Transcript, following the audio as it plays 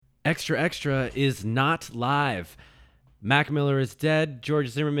Extra Extra is not live. Mac Miller is dead. George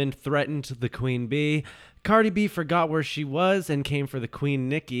Zimmerman threatened the Queen Bee. Cardi B forgot where she was and came for the Queen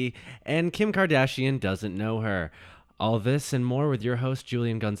Nikki. And Kim Kardashian doesn't know her. All this and more with your hosts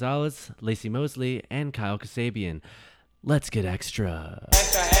Julian Gonzalez, Lacey Mosley, and Kyle Kasabian. Let's get extra.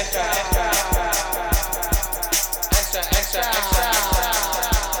 Extra, extra, extra, extra, extra, extra, extra,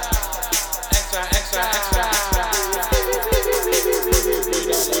 extra, extra, extra,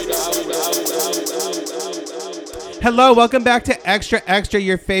 Hello, welcome back to Extra Extra,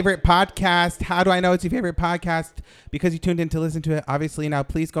 your favorite podcast. How do I know it's your favorite podcast? Because you tuned in to listen to it, obviously. Now,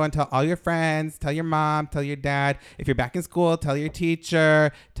 please go and tell all your friends, tell your mom, tell your dad. If you're back in school, tell your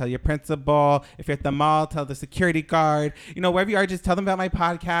teacher, tell your principal. If you're at the mall, tell the security guard. You know, wherever you are, just tell them about my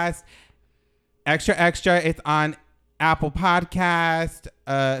podcast. Extra Extra, it's on Apple Podcast,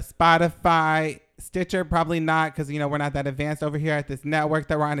 Spotify, Stitcher, probably not, because, you know, we're not that advanced over here at this network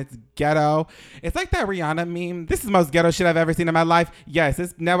that we're on. It's ghetto. It's like that Rihanna meme. This is the most ghetto shit I've ever seen in my life. Yes,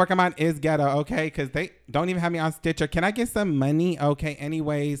 this network I'm on is ghetto, okay? Because they don't even have me on Stitcher. Can I get some money? Okay,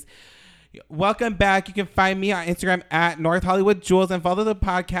 anyways. Welcome back. You can find me on Instagram at North Hollywood Jules and follow the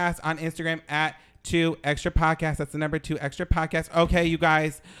podcast on Instagram at 2ExtraPodcast. That's the number 2ExtraPodcast. Okay, you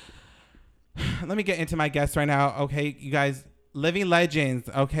guys. Let me get into my guests right now. Okay, you guys. Living legends.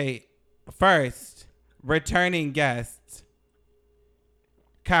 Okay. First, returning guest,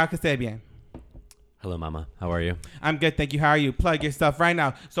 Kyle Kasabian. Hello, Mama. How are you? I'm good, thank you. How are you? Plug your stuff right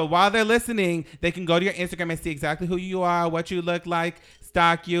now. So while they're listening, they can go to your Instagram and see exactly who you are, what you look like,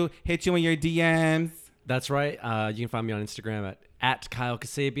 stalk you, hit you in your DMs. That's right. You can find me on Instagram at Kyle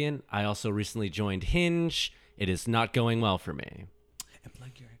Kasabian. I also recently joined Hinge. It is not going well for me. And plug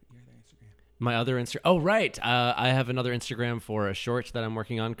your other Instagram. My other Instagram. Oh, right. I have another Instagram for a short that I'm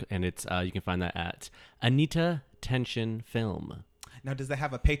working on, and it's you can find that at Anita Tension Film. Now, does that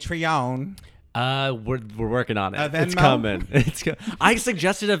have a Patreon? We're working on it. A Venmo? It's coming. I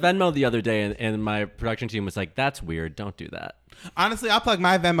suggested a Venmo the other day, and my production team was like, "That's weird. Don't do that." Honestly, I'll plug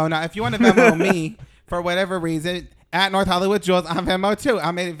my Venmo now. If you want to Venmo me for whatever reason, at North Hollywood Jules on Venmo too. I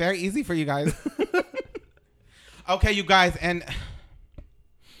made it very easy for you guys. Okay, you guys, and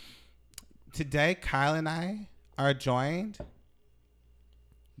today, Kyle and I are joined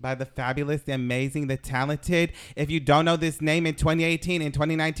by the fabulous, the amazing, the talented. If you don't know this name in 2018, in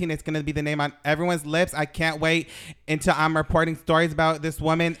 2019, it's going to be the name on everyone's lips. I can't wait until I'm reporting stories about this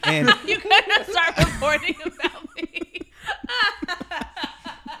woman. And you're going to start reporting about me.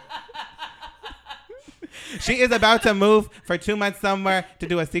 she is about to move for 2 months somewhere to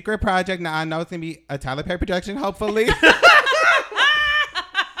do a secret project. Now, I know it's going to be a Tyler Perry production, hopefully.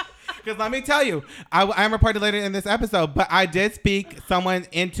 Because let me tell you, I am reported later in this episode, but I did speak someone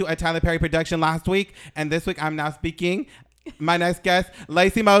into a Tyler Perry production last week, and this week I'm now speaking my next guest,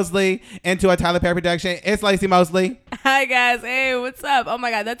 Lacey Mosley, into a Tyler Perry production. It's Lacey Mosley. Hi, guys. Hey, what's up? Oh,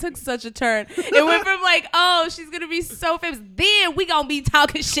 my God. That took such a turn. It went from like, oh, she's going to be so famous. Then we going to be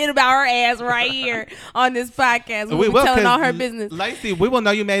talking shit about her ass right here on this podcast. We'll be telling all her business. Lacey, we will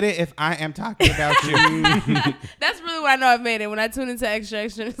know you made it if I am talking about you. That's really what I know I've made it. When I tune into Extra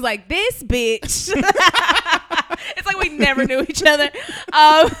Extra, it's like, this bitch. It's like we never knew each other.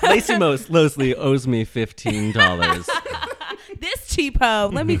 Lacey Mosley owes me $15. This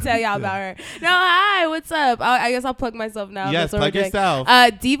cheapo. Let me tell y'all about her. No, hi, what's up? I guess I'll plug myself now. Yes, plug yourself.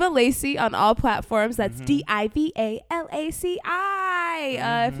 Diva Lacey on all platforms. That's DIVALACI.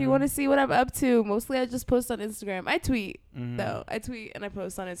 If you want to see what I'm up to, mostly I just post on Instagram. I tweet, though. I tweet and I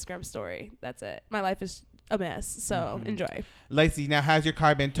post on Instagram story. That's it. My life is a mess, so enjoy. Lacey, now has your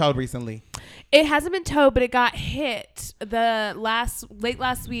car been towed recently? It hasn't been towed, but it got hit late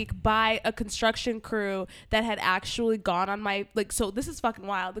last week by a construction crew that had actually gone on my, like, so this is fucking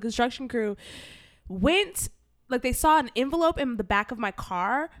wild. The construction crew went, like, they saw an envelope in the back of my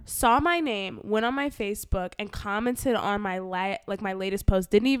car, saw my name, went on my Facebook, and commented on my my latest post.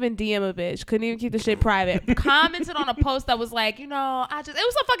 Didn't even DM a bitch. Couldn't even keep the shit private. Commented on a post that was like, you know, it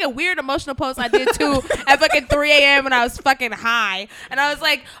was a fucking weird emotional post I did too at fucking 3 a.m. when I was fucking high. And I was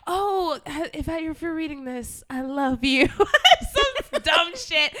like, oh, if you're reading this, I love you. Some dumb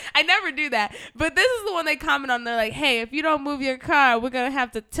shit. I never do that. But this is the one they comment on. They're like, hey, if you don't move your car, we're going to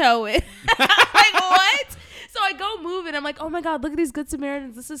have to tow it. I'm like, what? So I go move it. I'm like, oh my God, look at these good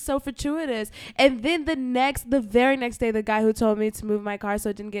Samaritans. This is so fortuitous. And then the very next day, the guy who told me to move my car so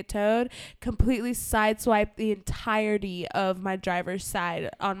it didn't get towed completely sideswiped the entirety of my driver's side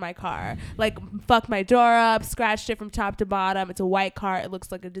on my car. Like, fucked my door up, scratched it from top to bottom. It's a white car. It looks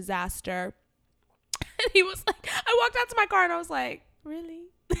like a disaster. And he was like, I walked out to my car and I was like, really?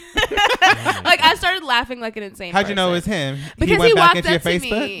 Like, I started laughing like an insane How'd you know it was person. him? Because went he back walked into your up to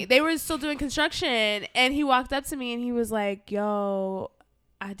Facebook? me. They were still doing construction, and he walked up to me and he was like, "Yo,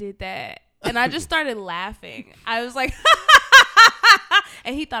 I did that," and I just started laughing. I was like,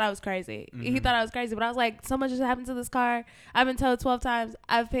 and he thought I was crazy. He thought I was crazy, but I was like, so much has happened to this car. I've been towed 12 times.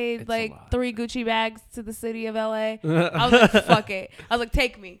 I've paid It's like a lot. 3 Gucci bags to the city of LA. I was like, fuck it. I was like,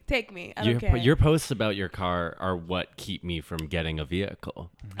 take me. I don't care. Your posts about your car are what keep me from getting a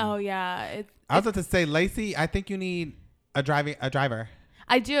vehicle. Oh yeah, I was about to say, Lacey, I think you need a driver,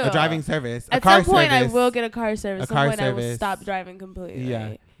 I do. a driving service, a At car some point, service. I will get a car service. A At some car point, I will service. stop driving completely.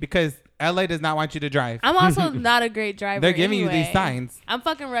 Yeah, because LA does not want you to drive. I'm also not a great driver. They're giving you anyway. these signs. I'm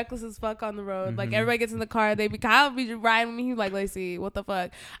fucking reckless as fuck on the road. Like, everybody gets in the car, Kyle be riding with me. He's like, Lacey, what the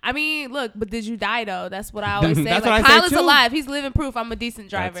fuck? I mean, look, but did you die though? That's what I always say. That's Like, what I say, Kyle is too. alive. He's living proof. I'm a decent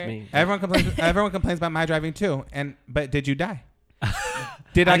driver. That's me. Everyone complains. Everyone complains about my driving too. But did you die?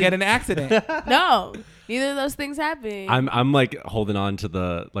 Did I get in an accident? No, neither of those things happen. I'm like holding on to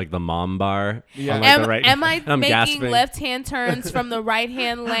the mom bar. Yeah. on, like, the right, am I I'm making gasping. left-hand turns from the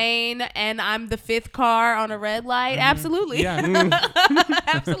right-hand lane and I'm the 5th car on a red light? Absolutely. Yeah.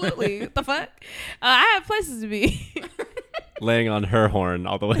 Absolutely. What the fuck? I have places to be. laying on her horn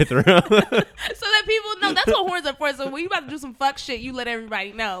all the way through. So that people know. That's what horns are for. So when you about to do some fuck shit, you let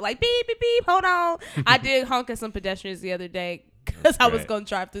everybody know. Like, beep, beep, beep, hold on. I did honk at some pedestrians the other day because I was great. going to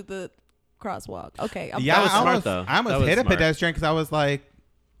drive through the crosswalk. Okay. Yeah, That was I smart, almost, though. I almost That was hit a smart. pedestrian because I was like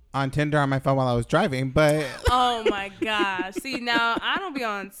on Tinder on my phone while I was driving. But Oh my gosh. See, now I don't be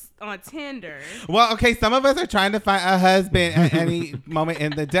on Tinder. well, okay, some of us are trying to find a husband at any moment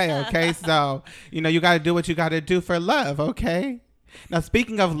in the day. Okay, so you got to do what you got to do for love. Okay. Now,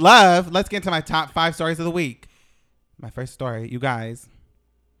 speaking of love, let's get into my top 5 stories of the week. My first story, you guys.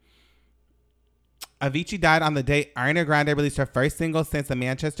 Avicii died on the day Ariana Grande released her first single since the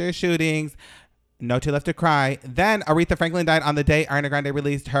Manchester shootings, No Two Left to Cry. Then Aretha Franklin died on the day Ariana Grande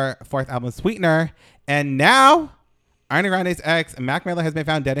released her 4th album, Sweetener. And now Ariana Grande's ex, Mac Miller, has been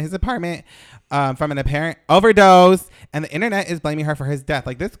found dead in his apartment from an apparent overdose. And the internet is blaming her for his death.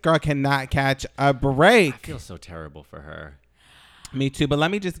 Like, this girl cannot catch a break. I feel so terrible for her. Me too, but let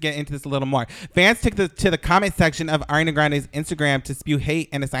me just get into this a little more. Fans took to the comment section of Ariana Grande's Instagram to spew hate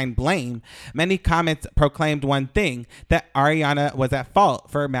and assign blame. Many comments proclaimed one thing, that Ariana was at fault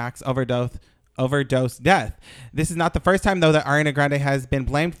for Mac's overdose death. This is not the first time, though, that Ariana Grande has been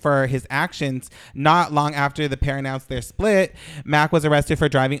blamed for his actions. Not long after the pair announced their split, Mac was arrested for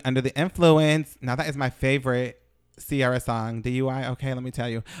driving under the influence. Now, that is my favorite Sierra song, DUI. Okay, let me tell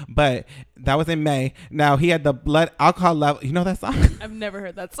you. But that was in May. Now, he had the blood alcohol level. You know that song? I've never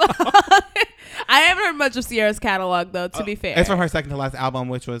heard that song. I haven't heard much of Sierra's catalog, though, to be fair. It's from her second to last album,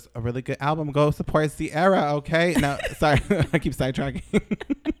 which was a really good album. Go support Sierra, okay? No, sorry. I keep sidetracking.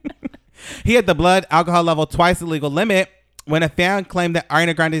 He had the blood alcohol level twice the legal limit. When a fan claimed that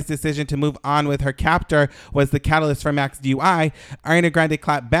Ariana Grande's decision to move on with her captor was the catalyst for Mac's DUI, Ariana Grande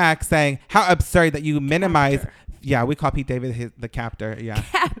clapped back, saying, "How absurd that you minimize..." Captor. Yeah, we call Pete David the captor. Yeah.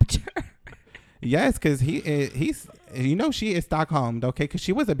 Capture. Yes, because he's she is Stockholmed, okay? Because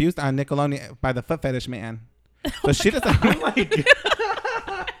she was abused on Nickelodeon by the foot fetish man. So she doesn't.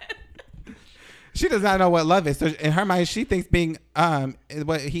 She does not know what love is. So in her mind, she thinks being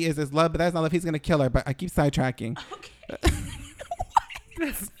what he is love, but that's not love. He's gonna kill her. But I keep sidetracking.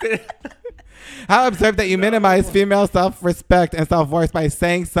 How absurd that you minimize female self-respect and self-worth by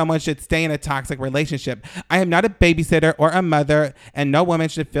saying someone should stay in a toxic relationship. I am not a babysitter or a mother, and no woman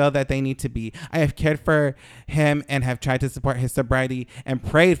should feel that they need to be. I have cared for him and have tried to support his sobriety and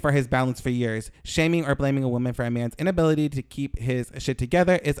prayed for his balance for years. Shaming or blaming a woman for a man's inability to keep his shit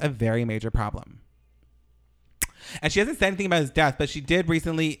together is a very major problem. And she hasn't said anything about his death, but she did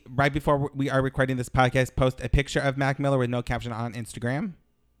recently, right before we are recording this podcast, post a picture of Mac Miller with no caption on Instagram.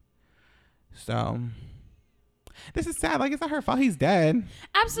 So this is sad. Like, it's not her fault. He's dead.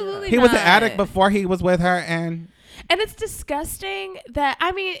 Absolutely He not. was an addict before he was with her, and it's disgusting that,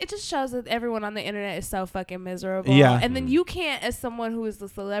 I mean, it just shows that everyone on the internet is so fucking miserable. Yeah. And then you can't, as someone who is the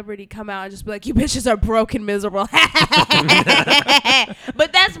celebrity, come out and just be like, you bitches are broken, miserable.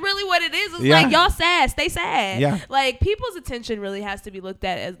 But that's really what it is. It's Yeah. like, y'all sad, stay sad. Yeah. Like, people's attention really has to be looked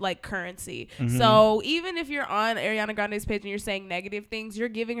at as like currency. Mm-hmm. So even if you're on Ariana Grande's page and you're saying negative things, you're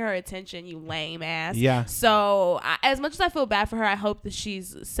giving her attention, you lame ass. Yeah. So as much as I feel bad for her, I hope that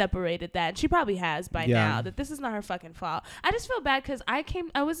she's separated that. And she probably has by Yeah. now, that this is not her fucking fault. I just feel bad because I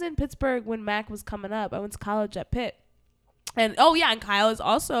was in Pittsburgh when Mac was coming up. I went to college at Pitt. And and Kyle is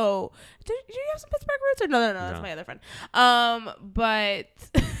also. Did you have some Pittsburgh roots or no? That's No. my other friend. But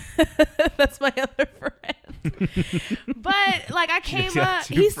that's my other friend. But like I came Yeah, up,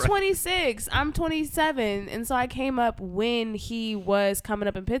 two he's friends. 26, I'm 27, and so I came up when he was coming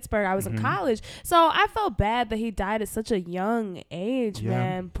up in Pittsburgh. I was in college, so I felt bad that he died at such a young age. Yeah.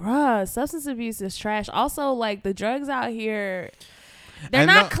 Man, bruh, substance abuse is trash. Also, like the drugs out here, they're And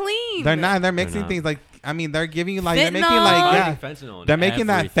not no, clean. They're not. They're mixing not. things like. I mean, they're giving you like they're making Fentanyl. like yeah. Fentanyl in They're making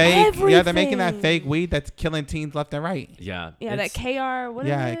that everything. fake. Yeah, they're making that Everything. fake weed that's killing teens left and right. Yeah. Yeah, that it's- KR, what is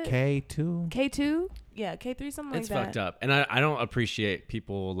Yeah, it? K2. K2? Yeah, K3, something It's like that. fucked up. And I don't appreciate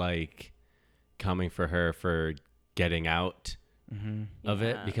people like coming for her for getting out of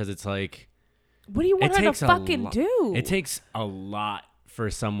it Yeah. because it's like What do you want it her to takes a fucking lo- do? It takes a lot for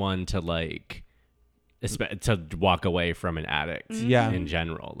someone to like to walk away from an addict Yeah. in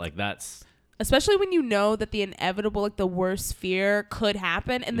general. Like that's Especially when you know that the inevitable, like the worst fear could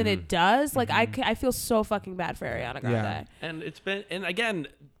happen and then it does. Like I feel so fucking bad for Ariana Grande. Yeah. and it's been and again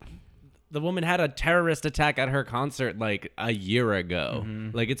the woman had a terrorist attack at her concert like a year ago.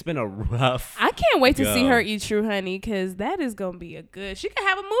 Like it's been a rough I can't wait to see Go. her eat True Honey because that is gonna be a good. She could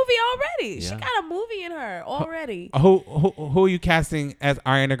have a movie already. She Yeah. got a movie in her already. Who are you casting as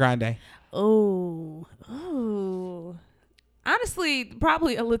Ariana Grande? Oh, honestly,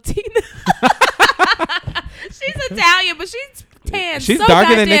 probably a Latina. She's Italian, but she's tan. She's so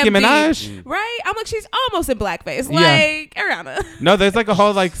darker than Nicki goddamn deep, Minaj. right? I'm like, she's almost in blackface, Yeah. like Ariana. No, there's like a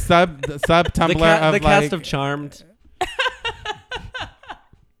whole like sub Tumblr the, of the like cast of Charmed.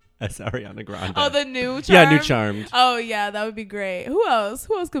 That's Ariana Grande. Oh, the new Charmed? Yeah, new Charmed. Oh yeah, that would be great. Who else?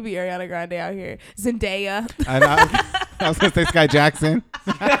 Who else could be Ariana Grande out here? Zendaya. and I was gonna say Sky Jackson.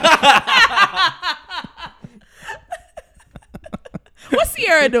 What's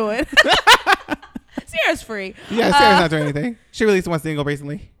Sierra doing? Sierra's free. Yeah, Sarah's not doing anything. She released one single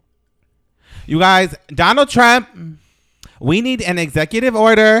recently. You guys, Donald Trump, we need an executive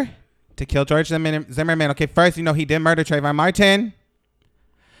order to kill George Zimmerman. Okay, first, you know, he did murder Trayvon Martin.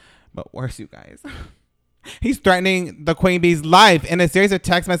 But worse, you guys. He's threatening the Queen Bee's life. In a series of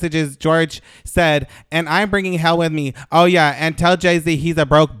text messages, George said, and I'm bringing hell with me. Oh, yeah, and tell Jay-Z he's a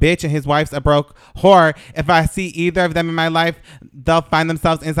broke bitch and his wife's a broke whore. If I see either of them in my life, they'll find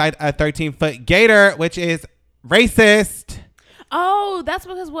themselves inside a 13-foot gator, which is racist. Oh, that's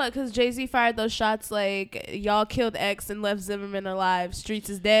because what? Because Jay-Z fired those shots like, y'all killed X and left Zimmerman alive. Streets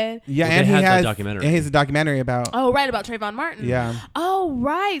is dead. Yeah, Well, and they he had the has documentary. and he has a documentary about. Oh, right, about Trayvon Martin. Yeah. Oh,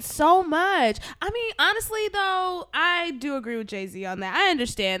 right, so much. I mean, honestly, though, I do agree with Jay-Z on that. I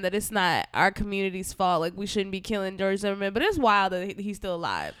understand that it's not our community's fault. Like, we shouldn't be killing George Zimmerman, but it's wild that he's still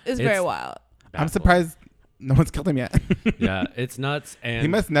alive. It's very It's- wild. I'm Baffling. surprised no one's killed him yet. Yeah, it's nuts. And He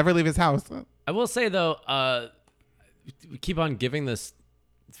must never leave his house. I will say though, we keep on giving this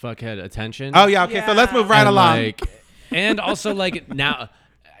fuckhead attention. Oh yeah, okay. So let's move right And, along. like, and also like now,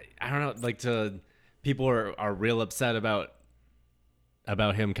 I don't know. Like people are real upset about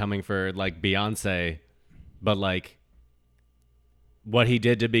him coming for like Beyonce, but like what he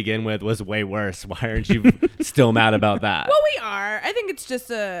did to begin with was way worse. Why aren't you still mad about that? Well, we are. I think it's just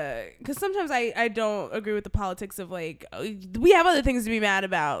because sometimes I don't agree with the politics of like we have other things to be mad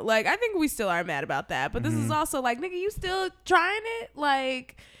about. Like I think we still are mad about that, but this is also like nigga, you still trying it?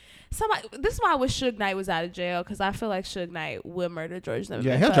 Like somebody. This is why I wish Suge Knight was out of jail because I feel like Suge Knight would murder George Zimmerman.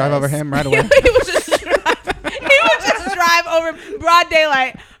 Yeah, he'll drive over him right away. he would just drive over broad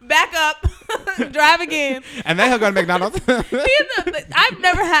daylight, back up, drive again. And then he'll go to McDonald's. I've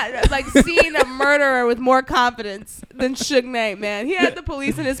never had seen a murderer with more confidence than Suge Knight, man. He had the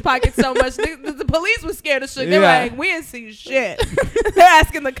police in his pocket so much. The police was scared of Suge. They were Yeah. like, we ain't seen shit. They're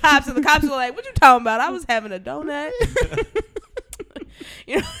asking the cops, and the cops were like, what you talking about? I was having a donut.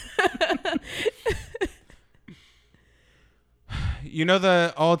 You know? You know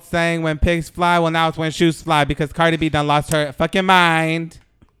the old saying, when pigs fly? Well, now it's when shoes fly because Cardi B done lost her fucking mind.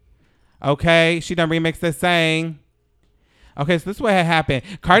 Okay, she done remixed this saying. Okay, so this is what had happened.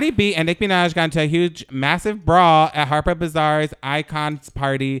 Cardi B and Nicki Minaj got into a huge, massive brawl at Harper Bazaar's Icons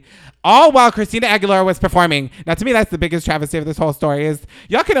party, all while Christina Aguilera was performing. Now, to me, that's the biggest travesty of this whole story is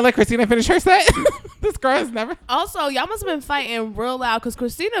y'all couldn't let Christina finish her set? This girl has never... Also, y'all must have been fighting real loud because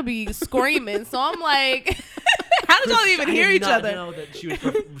Christina be screaming. So I'm like, how did y'all even hear each other? Know that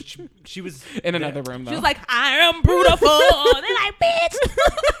she was In another room, though. She was like, I am beautiful. They're like,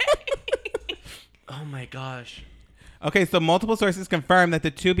 bitch. Oh my gosh. Okay, so multiple sources confirm that the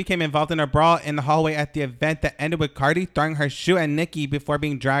two became involved in a brawl in the hallway at the event that ended with Cardi throwing her shoe at Nicki before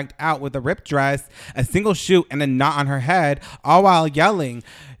being dragged out with a ripped dress, a single shoe, and a knot on her head, all while yelling.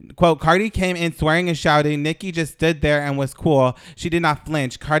 Quote, Cardi came in swearing and shouting. Nicki just stood there and was cool. She did not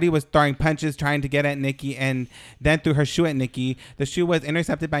flinch. Cardi was throwing punches, trying to get at Nicki, and then threw her shoe at Nicki. The shoe was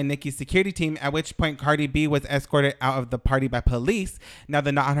intercepted by Nicki's security team, at which point Cardi B was escorted out of the party by police. Now,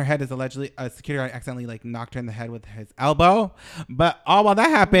 the knot on her head is allegedly a security guard accidentally knocked her in the head with his elbow. But all while that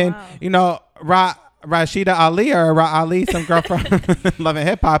happened, Rashida Ali or Ra Ali, some girl from Love and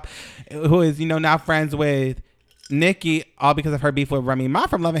Hip Hop, who is, now friends with Nicki, all because of her beef with Remy Ma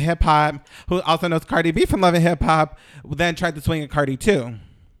from Love and Hip Hop, who also knows Cardi B from Love and Hip Hop, then tried to swing at Cardi too.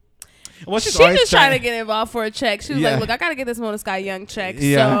 Well, she's just trying to get involved for a check. She was like, look, I got to get this Mona Sky Young check.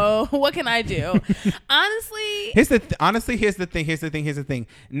 Yeah. So what can I do? Honestly. Here's the thing.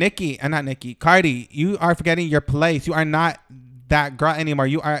 Cardi, you are forgetting your place. You are not that girl anymore.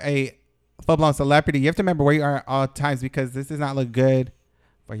 You are a full-blown celebrity. You have to remember where you are at all times, because this does not look good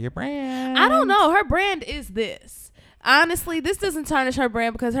for your brand. I don't know. Her brand is this. Honestly, this doesn't tarnish her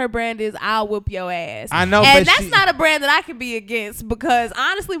brand, because her brand is I'll whoop your ass. I know, and that's not a brand that I can be against, because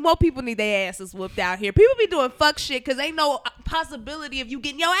honestly, more people need their asses whooped out here. People be doing fuck shit because ain't no possibility of you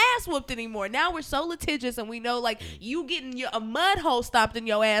getting your ass whooped anymore. Now we're so litigious, and we know you getting a mud hole stomped in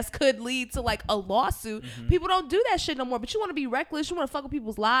your ass could lead to a lawsuit. Mm-hmm. People don't do that shit no more. But you want to be reckless. You want to fuck with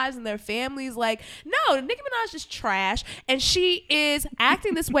people's lives and their families. No, Nicki Minaj is trash, and she is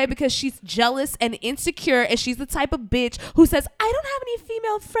acting this way because she's jealous and insecure, and she's the type of bitch who says, I don't have any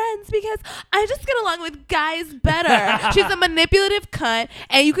female friends because I just get along with guys better. She's a manipulative cunt,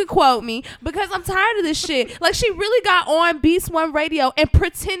 and you can quote me, because I'm tired of this shit. She really got on Beast One Radio and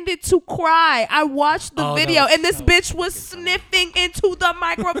pretended to cry. I watched the video, and this bitch was sniffing into the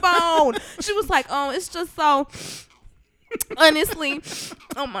microphone. She was like, oh, it's just so... Honestly,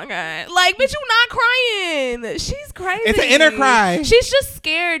 oh my god, bitch, you not crying. She's crazy. It's an inner cry. She's just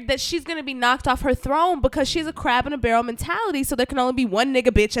scared that she's gonna be knocked off her throne because she's a crab in a barrel mentality. So there can only be one nigga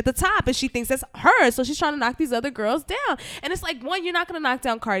bitch at the top, and she thinks that's her. So she's trying to knock these other girls down. And it's one, you're not gonna knock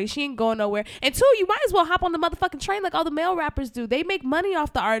down Cardi. She ain't going nowhere. And two, you might as well hop on the motherfucking train like all the male rappers do. They make money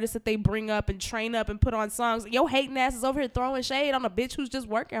off the artists that they bring up and train up and put on songs. Yo, hating ass is over here throwing shade on a bitch who's just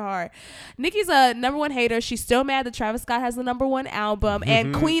working hard. Nicki's a #1 hater. She's still mad that Travis Scott has the #1 album,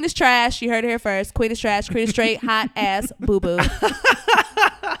 and Queen is trash. You heard it here first. Queen is trash. Queen is straight hot ass boo boo.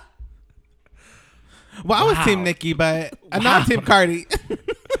 Well, I was Team Nicki, but I'm not Team Cardi.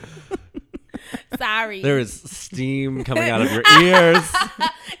 Sorry. There is steam coming out of your ears.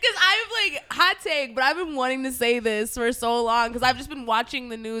 Because I'm hot take, but I've been wanting to say this for so long because I've just been watching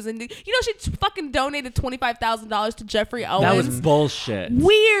the news, and she fucking donated $25,000 to Jeffrey Owens. That was bullshit.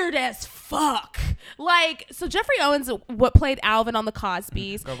 Weird as fuck. So Jeffrey Owens, what played Alvin on the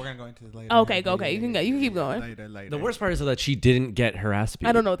Cosbys. Girl, we're gonna go into this later. Okay, go. Okay, you can go. You can keep going. Later. The worst part is that she didn't get her ass beat.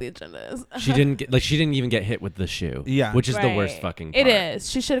 I don't know what the agenda is. She didn't even get hit with the shoe. Yeah, which is the worst fucking part. It is.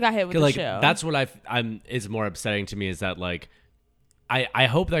 She should have got hit with the shoe. That's what is more upsetting to me, is that I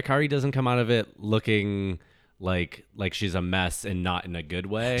hope that Cardi doesn't come out of it looking like she's a mess and not in a good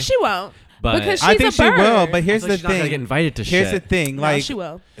way. She won't. But because she's I think she will. But here's the she's not gonna thing. get invited to here's shit. the thing. No, she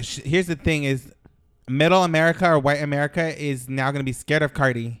will. Here's the thing: is Middle America or White America is now going to be scared of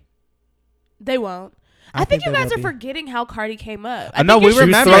Cardi. They won't. I think you guys are forgetting how Cardi came up. No, we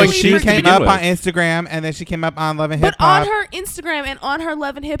remember she came up with. on Instagram, and then she came up on Love and Hip Hop. But on her Instagram and on her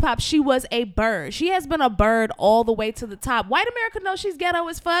Love and Hip Hop, she was a bird. She has been a bird all the way to the top. White America knows she's ghetto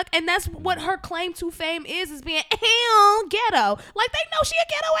as fuck, and that's what her claim to fame is being ghetto. They know she a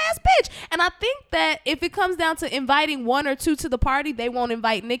ghetto ass bitch. And I think that if it comes down to inviting one or two to the party, they won't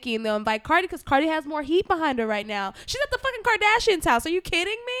invite Nicki and they'll invite Cardi because Cardi has more heat behind her right now. She's at the fucking Kardashians' house. Are you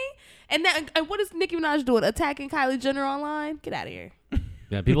kidding me? And what is Nicki Minaj doing? Attacking Kylie Jenner online? Get out of here.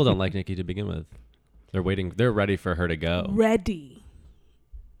 Yeah, people don't like Nicki to begin with. They're waiting. They're ready for her to go. Ready.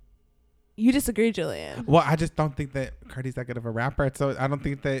 You disagree, Julian? Well, I just don't think that Cardi's that good of a rapper. So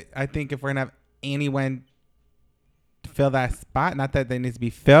I think if we're gonna have anyone fill that spot, not that they need to be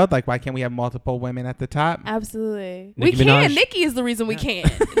filled, why can't we have multiple women at the top? Absolutely. Nicki we can. Minaj. Nicki is the reason we can.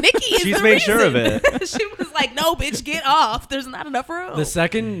 Nicki is She's the made reason. sure of it. She was like, no, bitch, get off. There's not enough room. The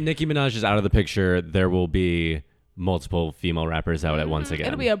second Nicki Minaj is out of the picture, there will be multiple female rappers out at once again.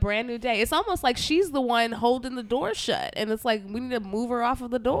 It'll be a brand new day. It's almost like she's the one holding the door shut, and it's like we need to move her off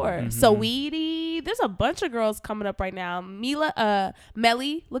of the door. Saweetie, there's a bunch of girls coming up right now.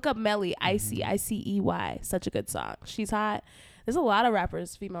 Melly, look up Melly, ICEY, such a good song. She's hot. There's a lot of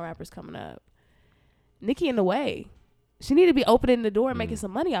rappers, female rappers coming up. Nicki in the way. She need to be opening the door and making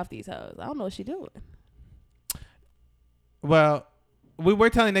some money off these hoes. I don't know what she doing. Well, we were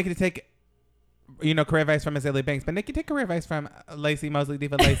telling Nikki to take, career advice from Azalea Banks, but Nikki, take career advice from Lacey Mosley,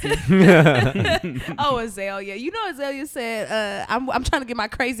 Diva Lacey. Oh, Azalea. You know Azalea said, I'm trying to get my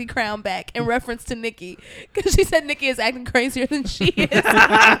crazy crown back in reference to Nikki. Because she said Nikki is acting crazier than she is.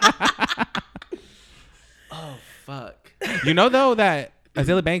 Oh, fuck. You know, though, that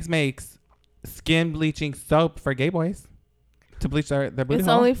Azalea Banks makes skin bleaching soap for gay boys to bleach their booty It's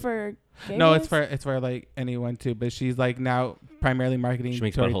hole. only for gay No, boys? it's for like anyone too. But she's like now primarily marketing She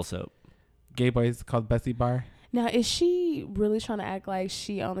makes towards butthole soap. gay boys called Bessie Bar. Now, is she really trying to act like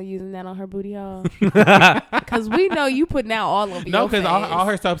she only using that on her booty hole? Because we know you putting out all over No, your because face. all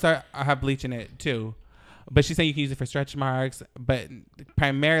her soaps have bleach in it too. But she's saying you can use it for stretch marks. But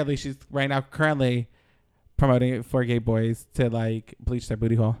primarily, she's right now currently promoting it for gay boys to like bleach their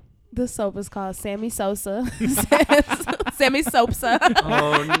booty hole. The soap is called Sammy Sosa. Sammy Soapsa.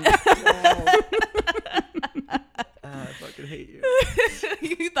 Oh, no. I fucking hate you.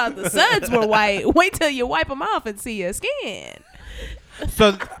 You thought the suds were white. Wait till you wipe them off and see your skin.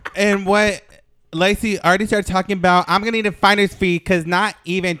 So, and what Lacey already started talking about, I'm going to need a finder's fee because not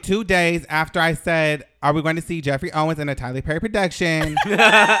even 2 days after I said, are we going to see Jeffrey Owens in a Tyler Perry production?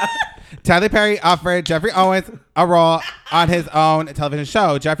 Tyler Perry offered Jeffrey Owens a role on his own television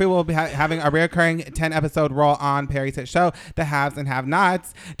show. Jeffrey will be having a recurring 10-episode role on Perry's hit show, The Haves and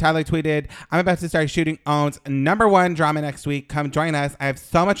Have-Nots. Tyler tweeted, I'm about to start shooting Owens' #1 drama next week. Come join us. I have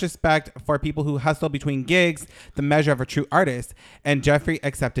so much respect for people who hustle between gigs, the measure of a true artist. And Jeffrey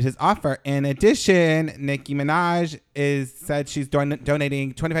accepted his offer. In addition, Nicki Minaj said she's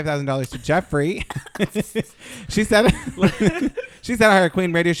donating $25,000 to Jeffrey. She said she said on her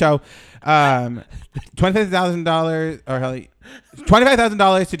Queen radio show,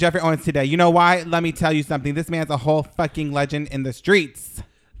 $25,000 to Jeffrey Owens today. You know why? Let me tell you something. This man's a whole fucking legend in the streets.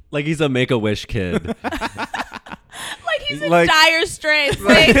 Like he's a Make-A-Wish kid. Like he's in Like- dire straits.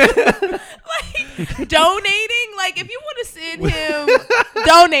 Like donating. Like if you want to send him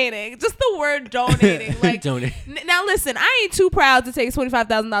donating, just the word donating. Like Donate. Now listen, I ain't too proud to take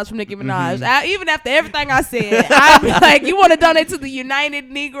 $25,000 from Nicki Minaj. Even after everything I said, I'd be like, you want to donate to the United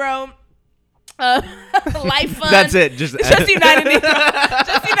Negro Life Fund? That's it. Just United Negro.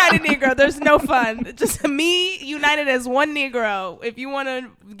 Just United Negro. There's no fund. Just me united as one Negro. If you want to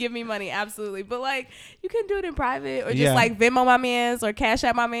give me money, absolutely. But like, you can do it in private or just Yeah. like Venmo my mans or Cash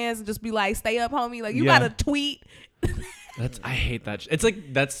App my mans and just be like, stay up, homie. Like you Yeah. gotta tweet. I hate that. It's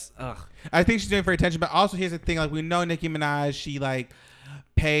like that's. Ugh. I think she's doing it for attention, but also here's the thing: like we know Nicki Minaj, she like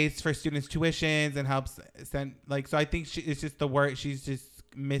pays for students' tuitions and helps send like. So I think it's just the word. She's just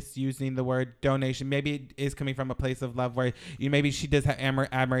misusing the word donation. Maybe it is coming from a place of love where maybe she does have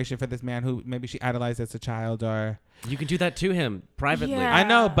admiration for this man who maybe she idolized as a child or. You can do that to him privately. Yeah. I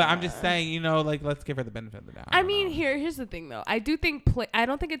know, but I'm just saying, like let's give her the benefit of the doubt. I mean, here's the thing though. I do think I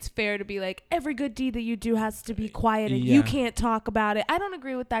don't think it's fair to be like every good deed that you do has to be quiet and you Yeah. can't talk about it. I don't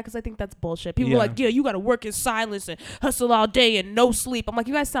agree with that because I think that's bullshit. People Yeah. are like, yeah, you got to work in silence and hustle all day and no sleep. I'm like,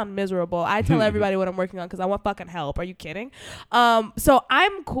 you guys sound miserable. I tell everybody what I'm working on because I want fucking help. Are you kidding? So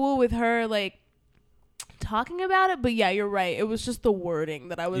I'm cool with her like talking about it, but yeah, you're right. It was just the wording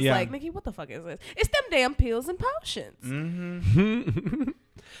that I was Yeah. like, Nikki, what the fuck is this? It's them damn pills and potions.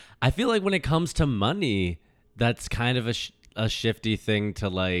 I feel like when it comes to money, that's kind of a shifty thing to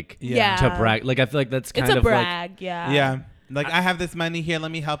like Yeah. to brag. Like I feel like that's kind It's a of brag, yeah. Yeah. Like I have this money here.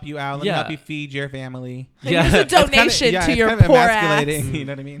 Let me help you out. Let me Yeah. help you feed your family. like yeah. Here's a donation It's to it's your kind of poor ass. emasculating, you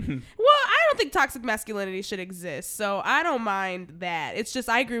know what I mean? Well, I don't think toxic masculinity should exist, so I don't mind that. It's just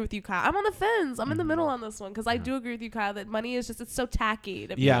I agree with you, Kyle. I'm on the fence. I'm in the middle on this one because I do agree with you, Kyle, that money is just it's so tacky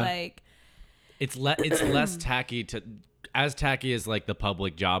to be Yeah. like. it's less tacky to as tacky as like the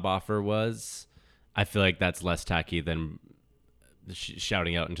public job offer was. I feel like that's less tacky than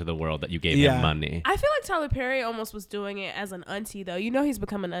shouting out into the world that you gave Yeah. him money. I feel like Tyler Perry almost was doing it as an auntie, though. You know he's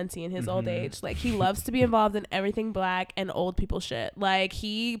become an auntie in his old age. Like, he loves to be involved in everything black and old people shit. Like,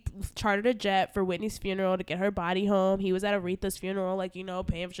 he chartered a jet for Whitney's funeral to get her body home. He was at Aretha's funeral, like, you know,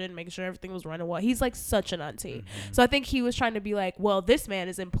 paying for shit and making sure everything was running well. He's, like, such an auntie. So I think he was trying to be like, well, this man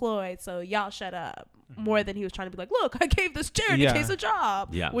is employed, so y'all shut up. More than he was trying to be like, look, I gave this charity Yeah. case a job.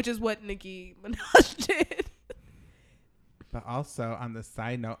 Yeah. Which is what Nicki Minaj did. But also on the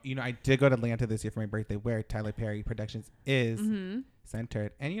side note, I did go to Atlanta this year for my birthday, where Tyler Perry Productions is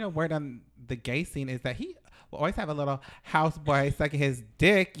centered. And word on the gay scene is that he will always have a little houseboy sucking his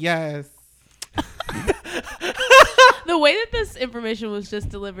dick. Yes. The The way that this information was just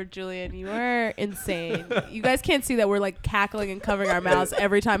delivered, Julian, you are insane. You guys can't see that we're like cackling and covering our mouths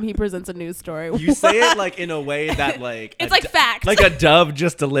every time he presents a news story. You say it like in a way that like It's like fact. like a dove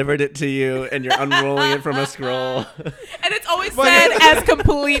just delivered it to you, and you're unrolling it from a scroll. And it's always said as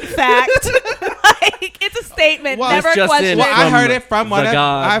complete fact. Like it's a statement, Well, never it's just questioned. in Well, I from heard it from one the of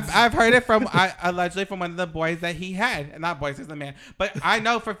gods. I've heard it from allegedly from one of the boys that he had. Not boys, he's a man. But I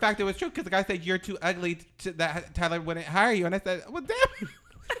know for a fact it was true because the guy said you're too ugly that Tyler wouldn't hire you, and I said, well, damn.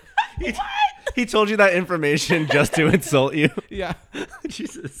 He told you that information just to insult you. Yeah.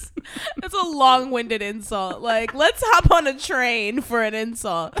 Jesus. That's a long-winded insult. Like, let's hop on a train for an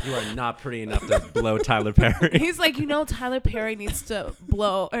insult. You are not pretty enough to blow Tyler Perry. He's like, Tyler Perry needs to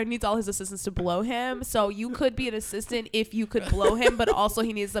blow, or needs all his assistants to blow him. So you could be an assistant if you could blow him, but also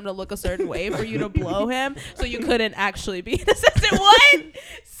he needs them to look a certain way for you to blow him. So you couldn't actually be an assistant. What?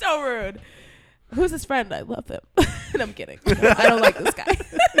 So rude. Who's his friend? I love him. And I'm kidding. I don't like this guy.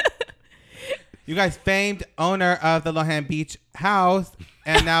 You guys, famed owner of the Lohan Beach house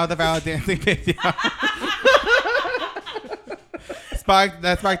and now the viral dancing video. sparked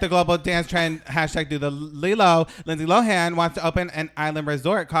the global dance trend hashtag do the Lilo. Lindsay Lohan wants to open an island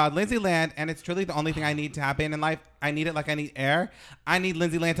resort called Lindsay Land, and it's truly the only thing I need to happen in life. I need it like I need air. I need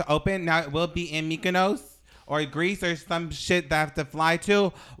Lindsay Land to open. Now it will be in Mykonos or Greece or some shit that I have to fly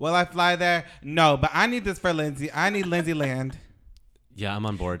to. Will I fly there? No, but I need this for Lindsay. I need Lindsay Land. Yeah, I'm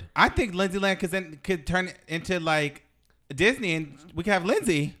on board. I think Lindsay Land could turn into like Disney, and we could have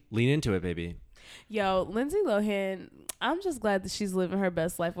Lindsay. Lean into it, baby. Yo, Lindsay Lohan, I'm just glad that she's living her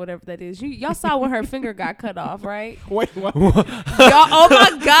best life, whatever that is. Y'all saw when her finger got cut off, right? Wait, what? Y'all, oh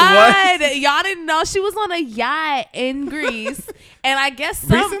my God. Y'all didn't know she was on a yacht in Greece. And I guess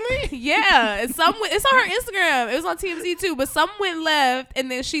Recently? Yeah. It's on her Instagram. It was on TMZ too. But some went left, and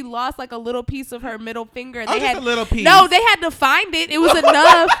then she lost like a little piece of her middle finger. Oh, just a little piece. No, they had to find it. It was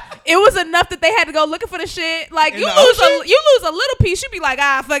enough. It was enough that they had to go looking for the shit. Like, In you the lose ocean? a little piece, you'd be like,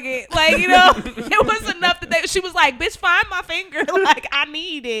 fuck it. Like, it was enough that she was like, bitch, find my finger. Like, I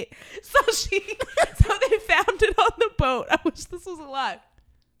need it. So they found it on the boat. I wish this was alive.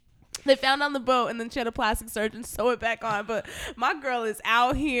 They found it on the boat, and then she had a plastic surgeon sew it back on. But my girl is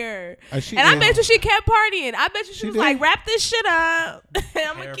out here. I bet you she kept partying. I bet you she was did? like, wrap this shit up.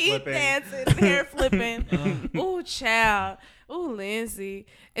 I'm going Hair to keep flipping. dancing, hair flipping. Ooh, child. Ooh, Lindsay.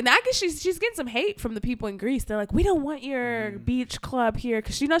 And I guess she's getting some hate from the people in Greece. They're like, we don't want your beach club here.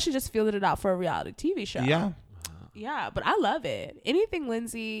 Because she just fielded it out for a reality TV show. Yeah. Yeah, but I love it. Anything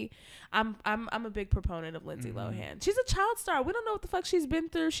Lindsay, I'm a big proponent of Lindsay Lohan. She's a child star. We don't know what the fuck she's been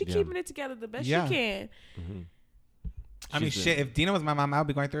through. She keeping it together the best she can. I mean, shit, if Dina was my mom, I would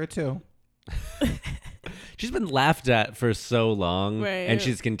be going through it too. She's been laughed at for so long, Right. and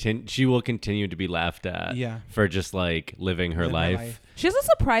she will continue to be laughed at. Yeah. For just like living her life. She has a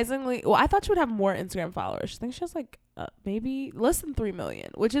surprisingly, I thought she would have more Instagram followers. I think she has like maybe less than 3 million,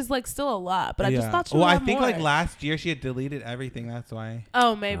 which is like still a lot, but I just thought she would I have think more. like last year she had deleted everything. That's why.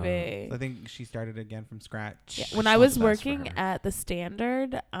 Oh, maybe. So I think she started again from scratch. Yeah, when I was working at the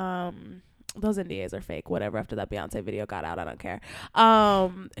Standard, those NDAs are fake, whatever. After that Beyonce video got out, I don't care.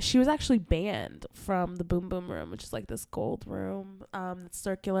 She was actually banned from the Boom Boom Room, which is like this gold room that's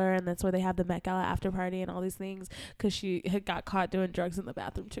circular, and that's where they have the Met Gala after party and all these things, because she had got caught doing drugs in the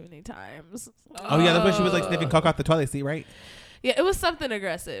bathroom too many times. Oh yeah, that's when she was like sniffing coke off the toilet seat, right? Yeah, it was something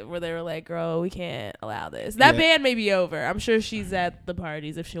aggressive where they were like, girl, we can't allow this. That ban may be over. I'm sure she's at the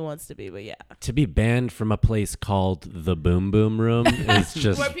parties if she wants to be, but yeah. To be banned from a place called the Boom Boom Room is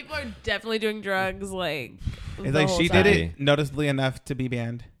just Where people are definitely doing drugs, like. It's the like whole she time. did it noticeably enough to be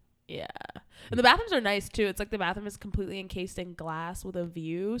banned. Yeah. And the bathrooms are nice too. It's like the bathroom is completely encased in glass with a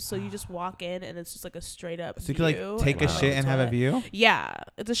view. So you just walk in and it's just like a straight up So you view. can like take a and shit and have a view. Yeah.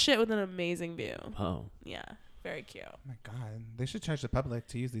 It's a shit with an amazing view. oh. Yeah. Very cute. Oh my god, they should charge the public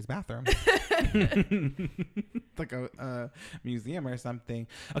to use these bathrooms. Like a museum or something.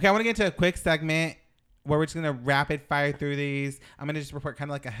 Okay, I want to get into a quick segment where we're just gonna rapid fire through these. I'm gonna just report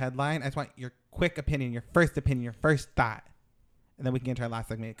kind of like a headline. I just want your quick opinion, your first thought, and then we can get into our last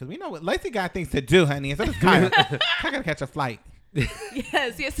segment because we know what Lacey got things to do, honey. So does Kyle. I gotta catch a flight.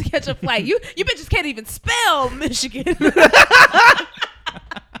 Yes, he has to catch a flight. You bitches can't even spell Michigan.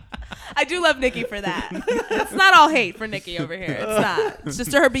 I do love Nikki for that. It's not all hate for Nikki over here. It's not. It's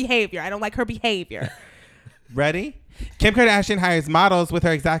just her behavior. I don't like her behavior. Ready? Kim Kardashian hires models with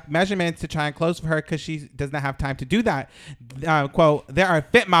her exact measurements to try and clothes for her because she does not have time to do that. Quote, there are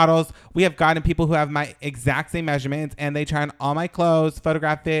fit models. We have gotten people who have my exact same measurements and they try on all my clothes,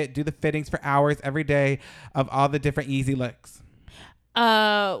 photograph it, do the fittings for hours every day of all the different easy looks.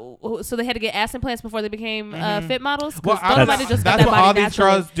 So they had to get ass implants before they became fit models. Well, Those might have just got that's that what body all these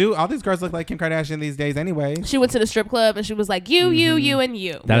naturally. girls do. All these girls look like Kim Kardashian these days, anyway. She went to the strip club and she was like, you, and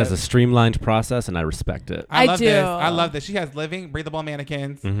you. That is a streamlined process, and I respect it. I love do. this. I love this. She has living, breathable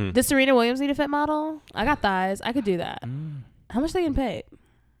mannequins. Does Serena Williams need a fit model? I got thighs. I could do that. How much they getting paid?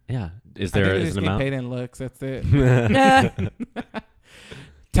 Yeah. Is I think there they is just an get amount? paid in looks. That's it.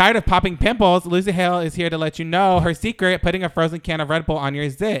 Tired of popping pimples, Lucy Hale is here to let you know her secret: putting a frozen can of Red Bull on your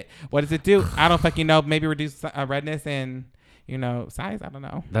zit. What does it do? I don't fucking know. Maybe reduce redness and size. I don't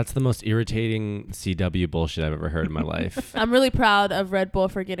know. That's the most irritating CW bullshit I've ever heard in my life. I'm really proud of Red Bull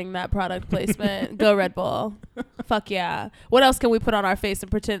for getting that product placement. Go Red Bull. Fuck yeah. What else can we put on our face and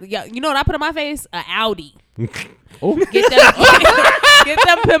pretend? Yeah, you know what I put on my face? An Audi. Get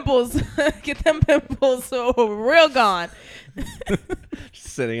them pimples. Get them pimples real gone. Just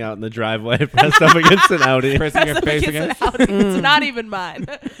sitting out in the driveway, pressed up against an Audi. Pressing your face Against against. an Audi. It's not even mine.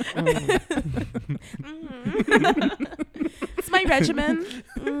 It's my regimen.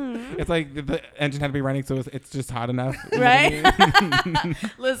 It's like the engine had to be running, so it's just hot enough. Right?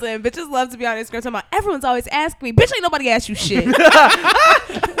 Listen, bitches love to be on Instagram talking about everyone's always asking me. Bitch, ain't nobody asked you shit.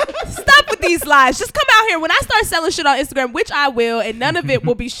 Stop with these lies. Just come out here. When I start selling shit on Instagram, which I will, and none of it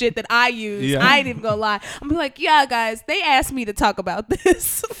will be shit that I use. Yeah. I ain't even gonna lie. I'm gonna be like, yeah, guys, they asked me to talk about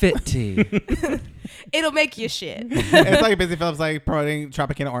this. Fit tea. It'll make you shit. It's like Busy Phillips like promoting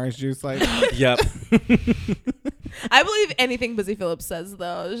Tropicana orange juice. Like, Yep. I believe anything Busy Phillips says,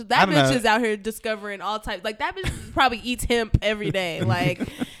 though. I That don't bitch know. is out here discovering all types. Like, that bitch probably eats hemp every day. Like,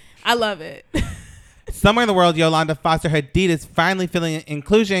 I love it. somewhere in the world, Yolanda Foster Hadid is finally feeling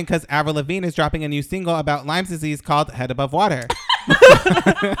inclusion because Avril Lavigne is dropping a new single about Lyme disease called Head Above Water.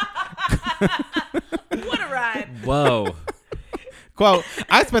 What a ride. Whoa. Quote,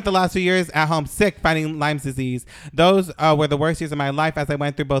 I spent the last few years at home sick fighting Lyme disease. Those were the worst years of my life as I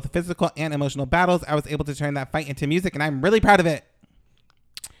went through both physical and emotional battles. I was able to turn that fight into music, and I'm really proud of it.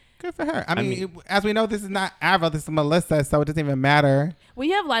 Good for her. I mean, as we know, this is not Avril, this is Melissa, so it doesn't even matter. When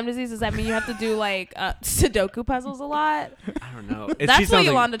you have Lyme disease, does that mean you have to do like Sudoku puzzles a lot? I don't know. That's what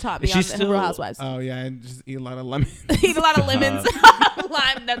Yolanda taught me on she's the Real Housewives. Oh, yeah, and just eat a lot of lemons. Eat a lot of lemons.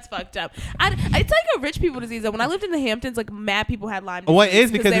 Lyme, that's fucked up. It's like a rich people disease. Though. When I lived in the Hamptons, like mad people had Lyme disease. Well, it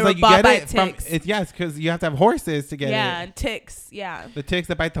is because they it's were like you bought get by it from, ticks. yes, because you have to have horses to get Yeah, it. and ticks. Yeah. The ticks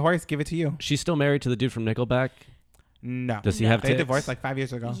that bite the horse give it to you. She's still married to the dude from Nickelback. No. Does he No. have They ticks? divorced like 5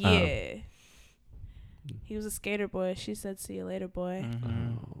 years ago. Yeah. He was a skater boy. She said, "See you later, boy."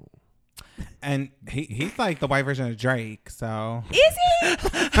 Oh. And he's like the white version of Drake, so. Is he? Is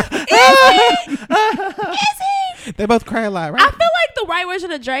he? They both cry a lot, I right? feel like the right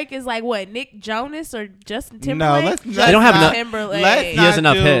version of Drake is like what, Nick Jonas or Justin Timberlake? let's They don't have enough- Timberlake. Let's He has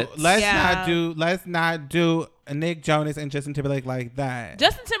enough hits. Let's not do Nick Jonas and Justin Timberlake like that.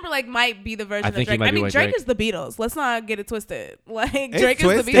 Justin Timberlake might be the version of think he Drake. might I be mean, like Drake Drake. is the Beatles. Let's not get it twisted. Like It's Drake is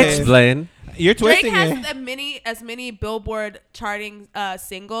twisted. the Beatles. Explain. You're Drake twisting has it. as many Billboard charting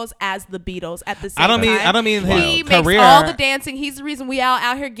singles as the Beatles at the same I time. don't mean He his makes career. all the dancing. He's the reason we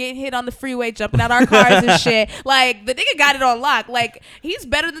out here getting hit on the freeway, jumping out our cars and shit. Like the nigga got it on lock. Like he's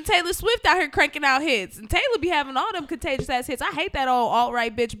better than Taylor Swift out here cranking out hits. And Taylor be having all them contagious ass hits. I hate that old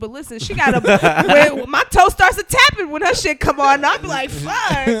alt-right bitch, but listen, she got a when my toe starts to tapping when her shit come on. I'll be like,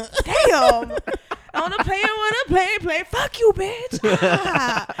 fuck, damn. I wanna play. Fuck you, bitch.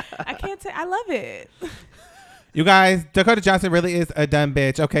 I can't take. I love it. You guys, Dakota Johnson really is a dumb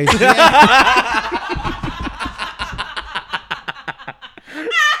bitch. Okay.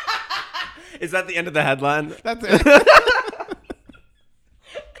 Is that the end of the headline? That's it.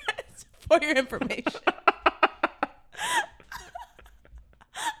 For your information.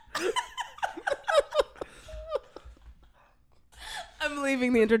 I'm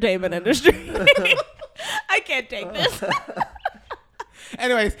leaving the entertainment industry. I can't take this.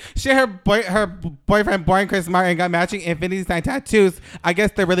 Anyways, she and her boyfriend, Boring Chris Martin, got matching Infinity Sign tattoos. I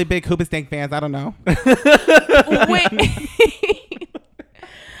guess they're really big Hoobastank fans. I don't know.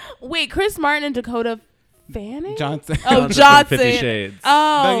 Wait, Chris Martin and Dakota Fanning? Johnson. Oh, From Johnson. 50 Shades.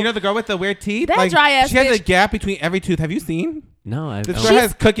 Oh. You know the girl with the weird teeth? That dry-ass She has bitch. a gap between every tooth. Have you seen? No, I This don't. girl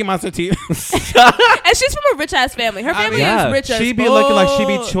has Cookie Monster teeth. And she's from a rich ass family. Her family yeah. is rich as She be looking like she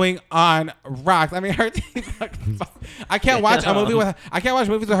be fuck. chewing on rocks. I mean, her teeth. I can't watch a movie with her. I can't watch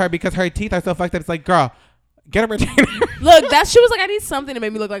movies with her because her teeth are so fucked up. It's like, girl, get a retainer. Look, she was like, I need something to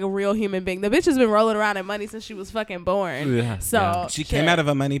make me look like a real human being. The bitch has been rolling around in money since she was fucking born. Yeah, So yeah. She came out of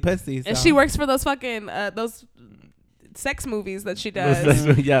a money pussy. and so. she works for those fucking those sex movies that she does.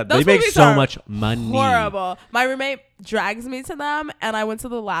 Yeah, Those they make movies so are much money. Horrible. My roommate drags me to them, and I went to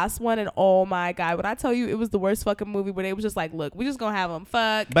the last one, and oh my god, when I tell you it was the worst fucking movie, but it was just like, look, we just gonna have them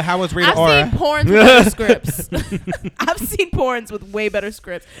fuck. But how was Rita I've Ora? seen porns with better scripts. I've seen porns with way better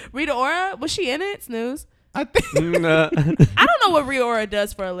scripts. Rita Ora, was she in it? Snooze. I think No. I don't know what Rita Ora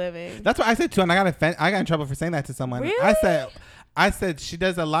does for a living. that's what I said too, and I got in trouble for saying that to someone. Really? I said she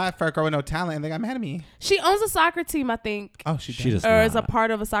does a lot for a girl with no talent, and they got mad at me. She owns a soccer team, I think. Oh, She she does. does. Or is a not. part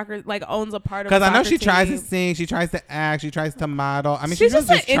of a soccer, like owns a part of a Because soccer I know she tries to team. sing, she tries to act, she tries to model. I mean, She's really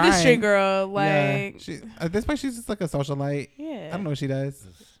just an industry trying. girl. Yeah. Like, She, at this point, she's just like a socialite. yeah. I don't know what she does.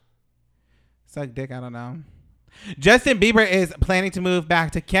 Suck dick, I don't know. Justin Bieber is planning to move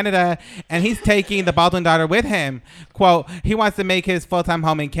back to Canada, and he's taking the Baldwin daughter with him. Quote, he wants to make his full-time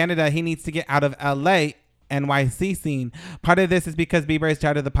home in Canada. He needs to get out of LA, NYC scene. Part of this is because Bieber is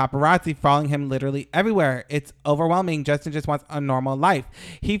tired of the paparazzi following him literally everywhere. It's overwhelming. Justin just wants a normal life.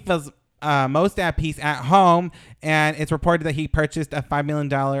 He feels most at peace at home, and it's reported that he purchased a $5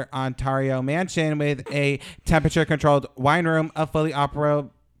 million Ontario mansion with a temperature-controlled wine room, a fully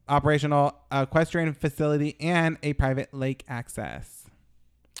operational equestrian facility, and a private lake access.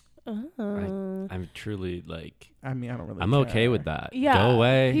 I'm truly like, I mean, I don't really I'm care. okay with that. Yeah, Go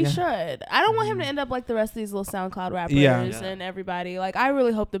away. He Yeah. should. I don't want him to end up like the rest of these little SoundCloud rappers Yeah. and everybody. Like, I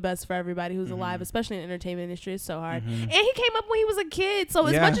really hope the best for everybody who's alive, especially in the entertainment industry. It's so hard. And he came up when he was a kid. So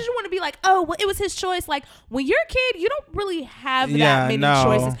as Yeah. much as you want to be like, oh, well, it was his choice. Like, when you're a kid, you don't really have Yeah, that many no.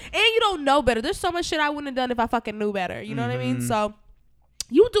 choices, and you don't know better. There's so much shit I wouldn't have done if I fucking knew better. You know what I mean? So.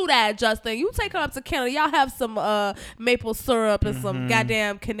 You do that, Justin. You take her up to Canada. Y'all have some maple syrup and some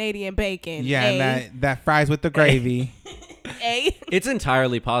goddamn Canadian bacon. Yeah, and that fries with the gravy. It's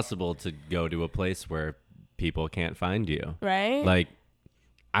entirely possible to go to a place where people can't find you. Right? Like,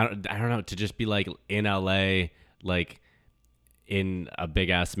 I don't know, to just be like in LA, like in a big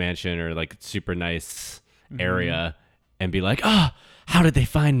ass mansion or like super nice area, and be like, oh, how did they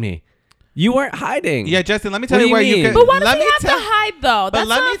find me? You weren't hiding. Yeah, Justin, let me tell What you do where you you mean? could. But why does let he me have to tell- hide though? But That's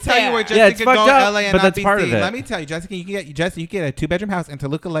let me not tell you fair. where Justin Yeah, it's could go fucked in up, LA and but not that's be part of seen. it. Let me tell you, Justin, you can get a 2-bedroom house in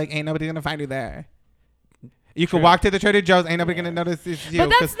Toluca Lake. Ain't nobody gonna find you there. You can walk to the Trader Joe's. Ain't nobody gonna notice it's you. But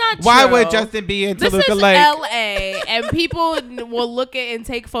that's 'cause not why true. would Justin be in This Toluca is Lake? LA, and people will look at and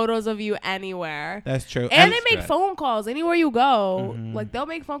take photos of you anywhere. That's true. And they make right. phone calls anywhere you go. Like, they'll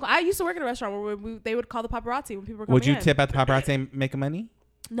make phone calls. I used to work at a restaurant where they would call the paparazzi when people were coming Would you in. tip at the paparazzi and make money?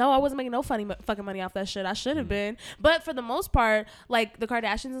 No, I wasn't making no fucking money off that shit. I should have been. But for the most part, like the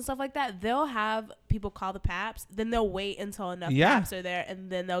Kardashians and stuff like that, they'll have people call the paps, then they'll wait until enough paps are there, and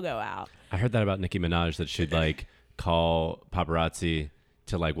then they'll go out. I heard that about Nicki Minaj, that she'd like call paparazzi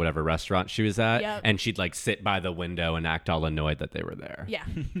to like whatever restaurant she was at, Yep. and she'd like sit by the window and act all annoyed that they were there. Yeah.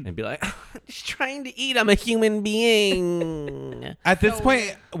 And be like, I'm just trying to eat. I'm a human being. At this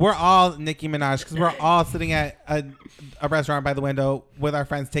point, we're all Nicki Minaj because we're all sitting at a restaurant by the window with our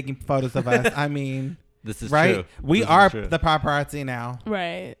friends taking photos of us. I mean, This is right? true. We This is are true. the paparazzi now.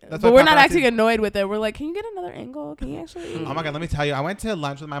 Right. That's But what we're not paparazzi- acting annoyed with it. We're like, can you get another angle? Can you actually? Oh my God, let me tell you. I went to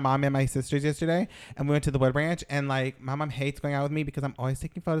lunch with my mom and my sisters yesterday, and we went to the Wood Ranch, and like my mom hates going out with me because I'm always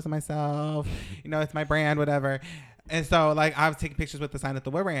taking photos of myself. You know, it's my brand, whatever. And so like I was taking pictures with the sign at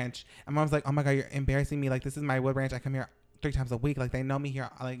the Wood Ranch, and mom's like, oh my God, you're embarrassing me. Like, this is my Wood Ranch. I come here 3 times a week. Like, they know me here.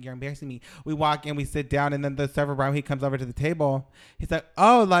 Like, you're embarrassing me. We walk in, we sit down, and then the server bro, he comes over to the table. He's like,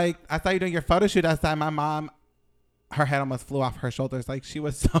 oh, like, I saw you doing your photo shoot outside. My mom, her head almost flew off her shoulders. Like, she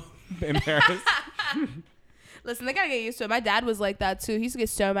was so embarrassed. Listen, they gotta get used to it. My dad was like that too. He used to get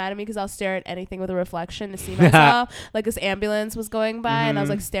so mad at me because I'll stare at anything with a reflection to see myself. Like, this ambulance was going by, and I was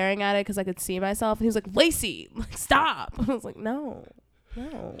like staring at it because I could see myself. And he was like, "Lacey, like, stop!" I was like, "No,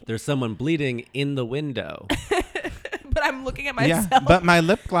 no." There's someone bleeding in the window. But I'm looking at Yeah, myself. but my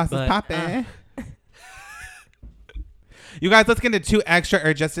lip gloss But, is popping. You guys, let's get into 2 extra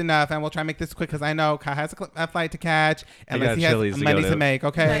or just enough, and we'll try and make this quick because I know Kyle has a flight to catch, and I got he has Chili's to money go to to. make.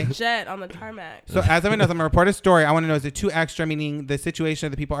 Okay. like jet on the tarmac. So as everyone knows, I'm gonna report a story. I want to know: is it 2 extra, meaning the situation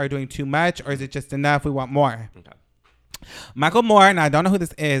of the people are doing too much, or is it just enough? We want more. Okay. Michael Moore, and I don't know who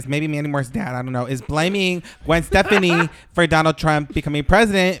this is, maybe Mandy Moore's dad, I don't know, is blaming Gwen Stefani for Donald Trump becoming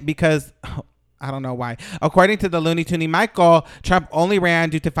president because, I don't know why. According to the Looney Tunes Michael, Trump only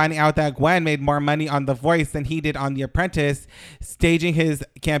ran due to finding out that Gwen made more money on The Voice than he did on The Apprentice, staging his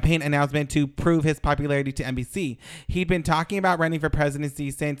campaign announcement to prove his popularity to NBC. He'd been talking about running for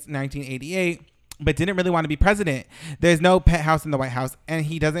presidency since 1988. But didn't really want to be president. There's no penthouse in the White House, and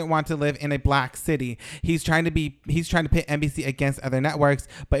he doesn't want to live in a black city. He's trying to pit NBC against other networks,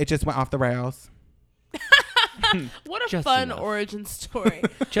 but it just went off the rails. What a Just fun enough. origin story.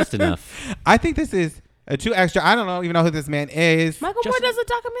 Just enough. I think this is Too extra. I don't even know who this man is. Michael Moore does the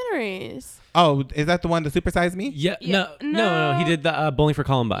documentaries. Oh, is that the one, the Super Size Me? Yeah, Yeah. no. He did the Bowling for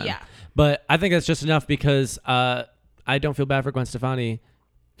Columbine. Yeah. But I think that's just enough because I don't feel bad for Gwen Stefani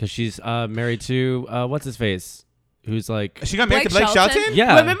because she's married to what's his face, who's like She got married to Blake Shelton?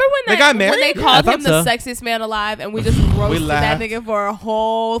 Yeah. Remember when They got married? when they Yeah, called I him thought the so. sexiest man alive, and we just roasted that laughed. nigga for a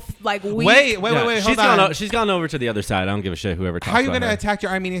whole week. Wait. Yeah, Hold on. she's gone over to the other side. I don't give a shit whoever talks How are you about going to her. attack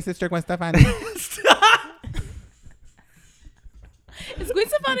your Armenian sister, Gwen Stefani? Is Gwen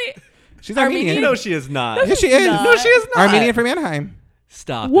Stefani? She's Armenian? Armenian. No, she is not. Yes, she is. not. No, she is not. Armenian from Anaheim.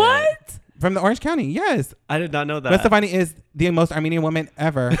 Stop. it. What? From the Orange County. Yes. I did not know that. Gwen Stefani is the most Armenian woman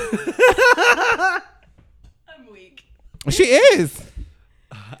ever. I'm weak. She is.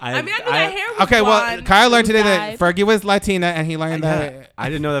 I mean, I knew that hair was Okay, well, blonde. Kyle learned Who today died. that Fergie was Latina, and he learned that I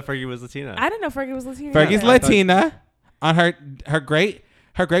didn't know that Fergie was Latina. I didn't know Fergie was Latina. Fergie's either. Latina on her great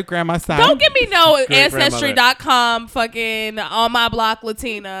grandma's side. Don't give me no Great-grandmother. Ancestry.com fucking on my block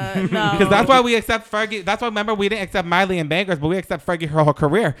Latina. No. Because that's why we accept Fergie. That's why, remember, we didn't accept Miley and Bangers, but we accept Fergie her whole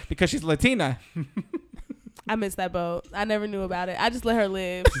career because she's Latina. I missed that boat. I never knew about it. I just let her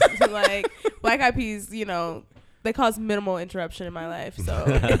live. Like, Black Eyed Peas, you know, they cause minimal interruption in my life, so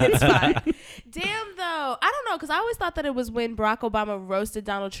it's fine. Damn, though. I don't know, because I always thought that it was when Barack Obama roasted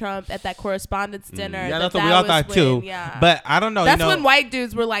Donald Trump at that correspondence dinner. Yeah, that's what we all thought too. Yeah. But I don't know. That's you know, when white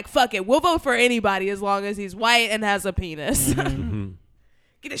dudes were like, fuck it, we'll vote for anybody as long as he's white and has a penis.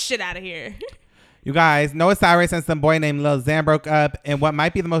 Get the shit out of here. You guys, Noah Cyrus and some boy named Lil Xan broke up in what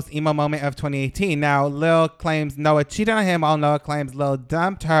might be the most emo moment of 2018. Now, Lil claims Noah cheated on him, while Noah claims Lil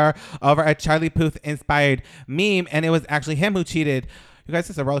dumped her over a Charlie Puth-inspired meme, and it was actually him who cheated. You guys,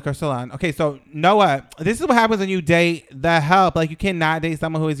 this is a roller coaster on. Okay, so Noah, this is what happens when you date the help. Like, you cannot date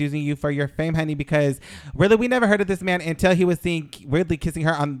someone who is using you for your fame, honey, because really, we never heard of this man until he was seen weirdly kissing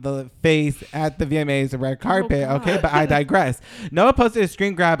her on the face at the VMAs red carpet. God. Okay, but I digress. Noah posted a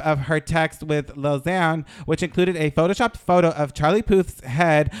screen grab of her text with Lil Xan, which included a photoshopped photo of Charlie Puth's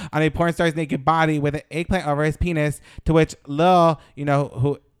head on a porn star's naked body with an eggplant over his penis, to which Lil, you know,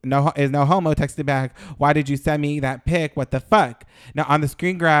 who is no homo, texted back, "Why did you send me that pic? What the fuck?" Now, on the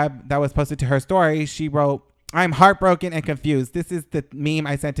screen grab that was posted to her story, she wrote, "I'm heartbroken and confused. This is the meme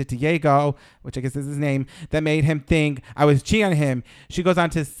I sent to Diego," which I guess is his name, "that made him think I was cheating on him." She goes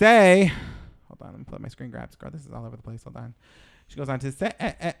on to say, hold on, let me pull up my screen grabs. Girl, this is all over the place. Hold on. She goes on to say,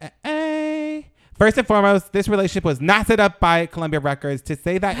 "First and foremost, this relationship was not set up by Columbia Records. To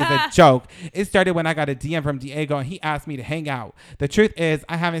say that is a joke. It started when I got a DM from Diego and he asked me to hang out. The truth is,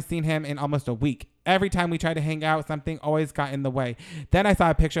 I haven't seen him in almost a week. Every time we tried to hang out, something always got in the way. Then I saw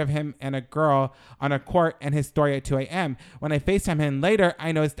a picture of him and a girl on a court and his story at 2 a.m. When I FaceTimed him later,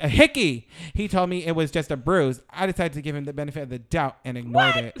 I noticed a hickey. He told me it was just a bruise. I decided to give him the benefit of the doubt and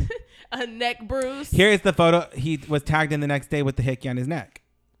ignored it." A neck bruise. Here is the photo. He was tagged in the next day with the hickey on his neck.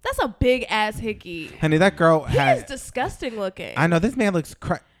 That's a big ass hickey. Honey, that girl He had... is disgusting looking. I know, this man looks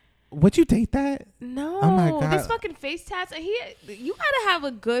would you date that? No. Oh my God. These fucking face tats. You gotta have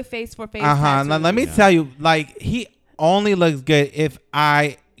a good face for face Uh-huh. tattoos. Let me tell you, like, he only looks good if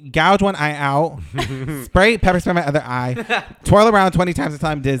I gouge one eye out, spray pepper spray my other eye, twirl around 20 times until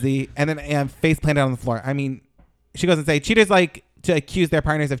I'm dizzy, and then face planted on the floor. I mean, she goes and say, cheaters like to accuse their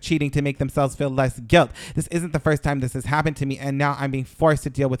partners of cheating to make themselves feel less guilt. This isn't the first time this has happened to me, and now I'm being forced to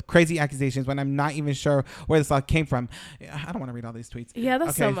deal with crazy accusations when I'm not even sure where this all came from. I don't want to read all these tweets. Yeah,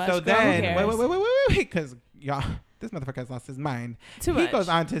 that's so much. So Girl, who then, cares? wait, because y'all, this motherfucker has lost his mind. Too He much. goes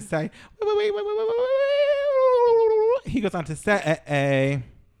on to say, wait. He goes on to say,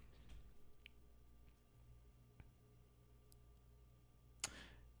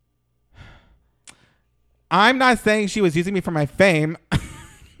 "I'm not saying she was using me for my fame.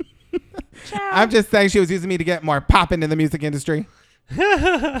 I'm just saying she was using me to get more pop into the music industry."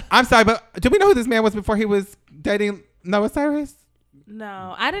 I'm sorry, but do we know who this man was before he was dating Noah Cyrus?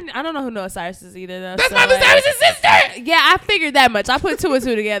 No, I don't know who Noah Cyrus is either, though. That's so, Miley like, Cyrus's sister. Yeah, I figured that much. I put two and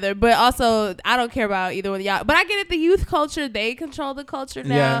two together, but also I don't care about either one of y'all. But I get it. The youth culture, they control the culture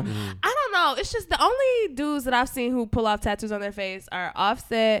now. Yeah. I don't know. It's just the only dudes that I've seen who pull off tattoos on their face are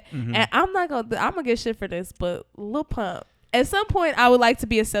Offset, and I'm gonna get shit for this, but Lil Pump. At some point, I would like to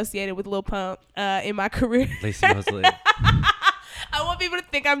be associated with Lil Pump in my career. Lacey Mosley. I want people to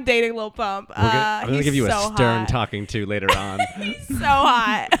think I'm dating Lil Pump. I'm gonna He's give you so a stern hot. talking to later on. So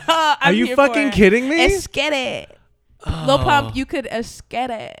hot. Are you fucking kidding me? Esquete it. Lil Pump, you could esquete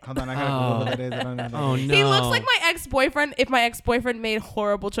it. Hold on, I gotta Google what that is. I don't know. Oh no. He looks like my ex-boyfriend if my ex-boyfriend made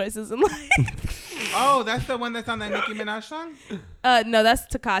horrible choices in life. Oh, that's the one that's on that Nicki Minaj song? No, that's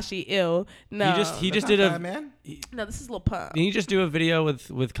Tekashi. Ew. No. He just That's did not a. bad, man. No, this is Lil Pump. Didn't you just do a video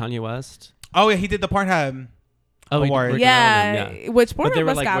with Kanye West? Oh yeah, he did the Pornhub. Oh, Award. Yeah, which But they Pornhub were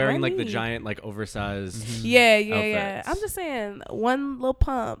must like got wearing like money. the giant like oversized. Yeah. outfits. I'm just saying, one little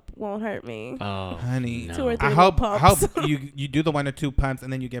pump won't hurt me. Oh, Honey, no. 2 or 3 I little hope pumps. you do the 1 or 2 pumps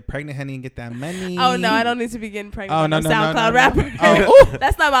and then you get pregnant, honey, and get that money. Oh no, I don't need to be getting pregnant. Oh, by no, no no, SoundCloud no, no, rapper. no. Oh,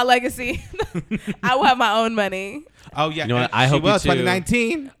 That's not my legacy. I will have my own money. Oh yeah, You know what? and I she hope you will, too.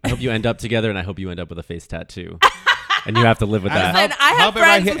 2019. I hope you end up together, and I hope you end up with a face tattoo, and you have to live with that. Listen, I have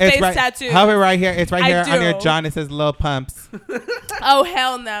friends with It's face tattoos. Have it right here. It's right I here on your do. John. It says Lil Pumps. Oh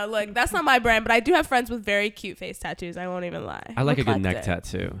hell no! Look, that's not my brand, but I do have friends with very cute face tattoos. I won't even lie. I like a good neck Eclectic.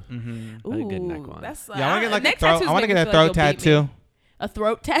 tattoo. Mm-hmm. like a good neck one. That's Yeah, I want to get like neck a throat. tattoos I want to make get me a feel like throat you'll beat me. tattoo. A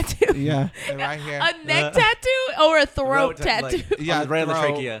throat tattoo? Yeah, right here. A neck tattoo or a throat tattoo? Yeah, right on the throat.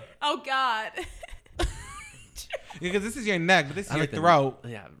 trachea. Oh God. Because this is your neck, but this is I your like the- throat.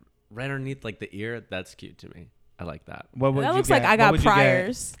 Yeah, right underneath like the ear. That's cute to me. I like that. What would That you looks get? like I What got would you get?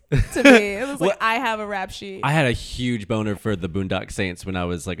 priors to me. It looks like What- I have a rap sheet. I had a huge boner for the Boondock Saints when I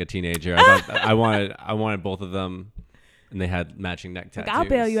was like a teenager. I thought I wanted both of them, and they had matching neck Like, tattoos. I'll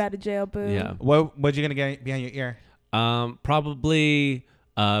bail you out of jail, boo. Yeah. What you gonna get behind your ear? Probably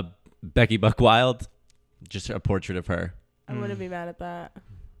Becky Buckwild, just a portrait of her. I wouldn't be mad at that.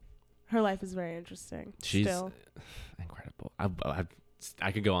 Her life is very interesting. She's Still. incredible.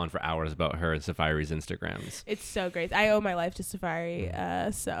 I could go on for hours about her and Safari's Instagrams. It's so great. I owe my life to Safari,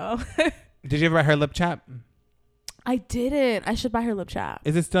 so Did you ever write her lip chap? I didn't. I should buy her lip chap.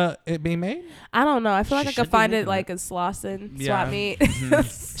 Is it still being made? I don't know. I feel like She I should could be find it making like a Slauson Yeah. swap meet.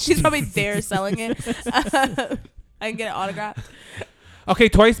 She's probably there selling it. I can get it autographed. Okay,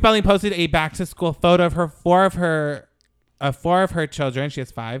 Tori Spelling posted a back to school photo of four of her children. She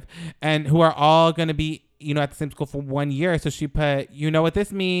has 5, and who are all going to be, at the same school for 1 year. So she put, what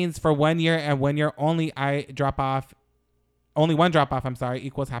this means for 1 year, and 1 year only only one drop off,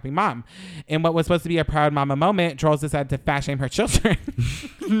 equals happy mom. In what was supposed to be a proud mama moment, trolls decided to fat shame her children.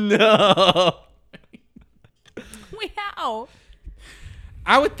 No. Wait, how?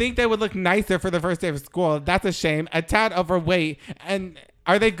 I would think they would look nicer for the first day of school. That's a shame. A tad overweight. And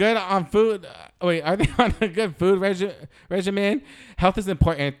are they good on food? Are they on a good food regimen? Health is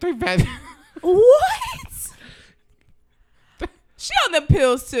important. 3 fat. What? She on them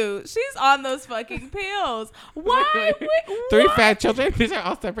pills too. She's on those fucking pills. Why? 3 What? fat children. These are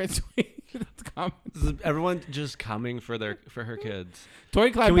all separate tweets. That's common. Everyone just coming for her kids.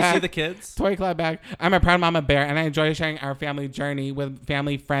 Tori Can we see Clapback. the kids? Tori Clapback. I'm a proud mama bear, and I enjoy sharing our family journey with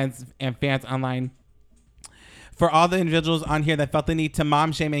family, friends, and fans online. For all the individuals on here that felt the need to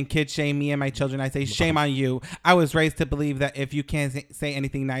mom shame and kid shame me and my children, I say shame on you. I was raised to believe that if you can't say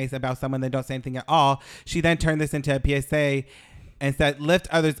anything nice about someone, then don't say anything at all. She then turned this into a PSA and said, lift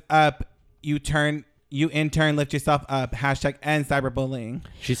others up. You in turn lift yourself up. # end cyberbullying.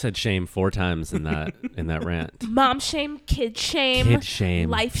 She said shame 4 times in that rant. Mom shame, kid shame, Kid shame.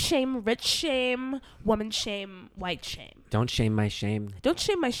 life shame, rich shame, woman shame, white shame. Don't shame my shame. Don't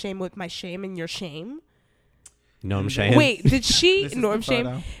shame my shame with my shame and your shame. Norm shame. Wait, did she This is Norm the shame?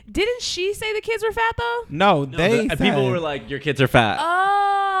 photo. Didn't she say the kids were fat though? No, No, they and said. people were like, "Your kids are fat."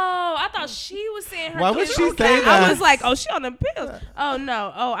 Oh, I thought she was saying her Why would kids she were say fat. that? I was like, oh, she on them pills. Oh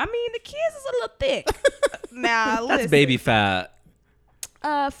no. Oh, I mean the kids is a little thick. Now That's listen. baby fat.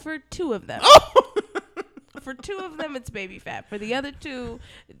 For 2 of them. For 2 of them, it's baby fat. For the other 2,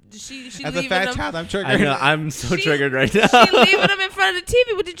 she As a leaving fat them. child, I'm I triggered. know. I'm so She- triggered right now. She leaving them in front of the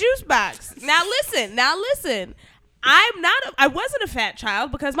TV with the juice box. Now listen. I wasn't a fat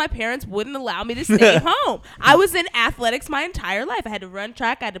child because my parents wouldn't allow me to stay home. I was in athletics my entire life. I had to run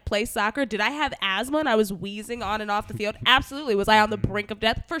track. I had to play soccer. Did I have asthma and I was wheezing on and off the field? Absolutely. Was I on the brink of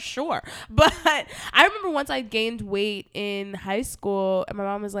death? For sure. But I remember once I gained weight in high school and my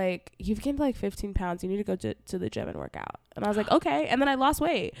mom was like, you've gained like 15 pounds. You need to go to the gym and work out. And I was like, okay. And then I lost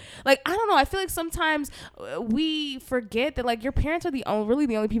weight. Like, I don't know. I feel like sometimes we forget that like your parents are really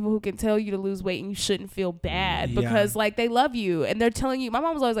the only people who can tell you to lose weight and you shouldn't feel bad Yeah. because like they love you and they're telling you. My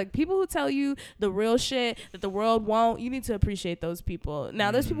mom was always like, people who tell you the real shit that the world won't, you need to appreciate those people.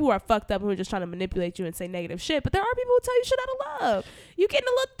 Now there's people who are fucked up who are just trying to manipulate you and say negative shit, but there are people who tell you shit out of love. You getting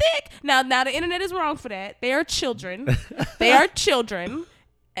a little thick. Now the internet is wrong for that. They are children. They are children.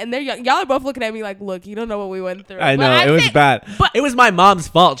 And they're young. Y'all are both looking at me like, look, you don't know what we went through. I know. But It was think- bad. but- It was my mom's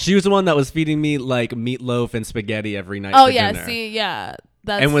fault. She was the one that was feeding me like meatloaf and spaghetti every night. Oh for yeah, dinner. see, yeah.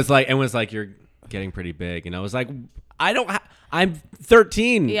 That's And was like, you're getting pretty big. And I was like, I'm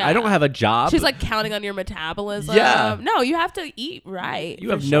 13. Yeah. I don't have a job. she's like counting on your metabolism. Yeah. No, you have to eat right. you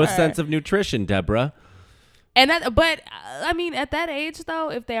for have no sure. sense of nutrition, Deborah. And but I mean, at that age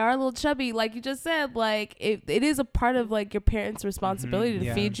though, if they are a little chubby, like you just said, like it is a part of like your parents' responsibility to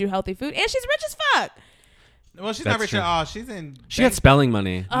yeah. feed you healthy food, and she's rich as fuck. Well, she's That's not rich true. at all. She's in. She got spelling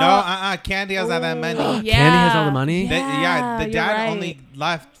money. No, Candy has all that money. Yeah. Candy has all the money? The you're dad right. only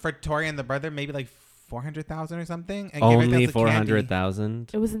left for Tori and the brother maybe like 400,000 or something. And gave Only everything else to 400,000.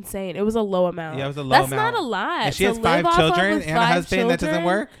 It was insane. It was a low amount. Yeah, it was a low That's amount. not a lot. And she has To 5 live off of children with and a 5 husband that doesn't children?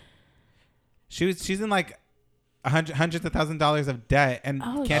 work. She's in like hundreds of $1,000s of debt, and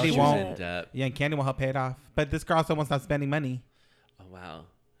Oh, Candy shit. won't. in debt. Yeah, and Candy won't help pay it off. But this girl also won't stop spending money. Oh wow.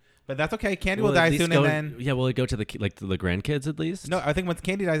 But that's okay. Candy will Will it at die least soon, go- and then Yeah, will it go to the grandkids at least? no, I think once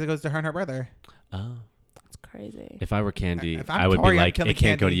Candy dies, it goes to her and her brother. Oh. That's crazy. If I were Candy, If I'm I would Tori, be I'm like, killing it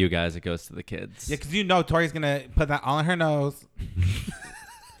can't go to Candy. you guys. It goes to the kids. Yeah, because you know Tori's gonna put that all in her nose.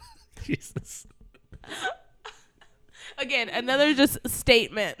 Jesus. Again, another just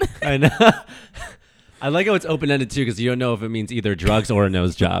statement. I know. I like how it's open ended too, because you don't know if it means either drugs or a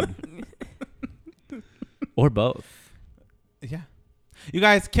nose job, or both. Yeah. You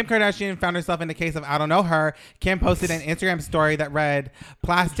guys, Kim Kardashian found herself in a case of I don't know her. Kim posted an Instagram story that read,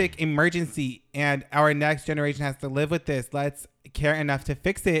 "Plastic emergency, and our next generation has to live with this. Let's care enough to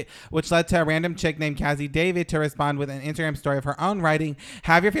fix it," which led to a random chick named Cassie David to respond with an Instagram story of her own writing,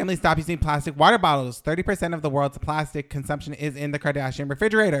 "Have your family stop using plastic water bottles. 30% of the world's plastic consumption is in the Kardashian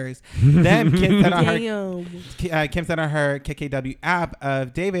refrigerators." Then Kim said on her Kim said on her KKW app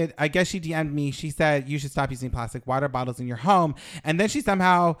of David, "I guess she DM'd me. She said you should stop using plastic water bottles in your home." And then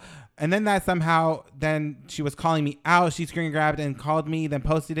then she was calling me out. She screen grabbed and called me, then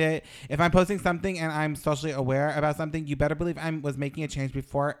posted it. "If I'm posting something and I'm socially aware about something, you better believe I was making a change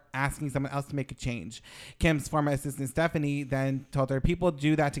before asking someone else to make a change." Kim's former assistant Stephanie then told her, "People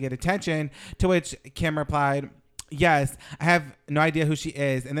do that to get attention," to which Kim replied, "Yes, I have no idea who she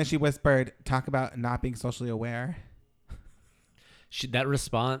is." And then she whispered, "Talk about not being socially aware." That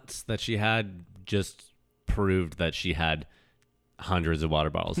response that she had just proved that she had hundreds of water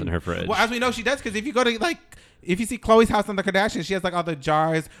bottles in her fridge. Well, as we know, she does, because if you go to if you see Khloe's house on the Kardashians, she has like all the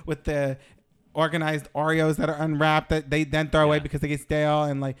jars with the organized Oreos that are unwrapped that they then throw away because they get stale,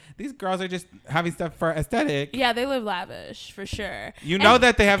 and like these girls are just having stuff for aesthetic. Yeah, they live lavish for sure. You know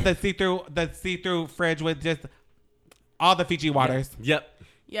that they have the see-through fridge with just all the Fiji waters. Yep.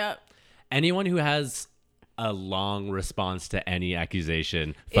 Yep. Anyone who has a long response to any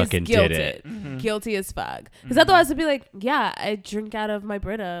accusation Is fucking guilty. did it. Mm-hmm. Guilty as fuck. Because otherwise it'd be like, yeah, I drink out of my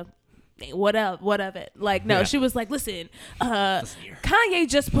Brita. What of it? Like, no, Yeah. she was like, listen, Kanye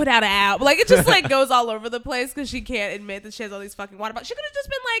just put out an album. Like, it just like goes all over the place because she can't admit that she has all these fucking water bottles. She could have just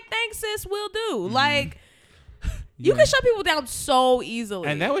been like, thanks, sis, will do. Like, you can shut people down so easily.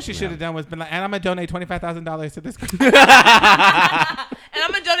 And then what she should have done was been like, "And I'm gonna donate $25,000 to this." And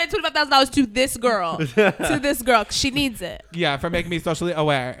I'm gonna donate $25,000 to this girl. To this girl. 'Cause she needs it. Yeah, for making me socially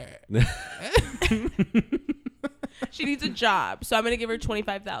aware. She needs a job. So I'm gonna give her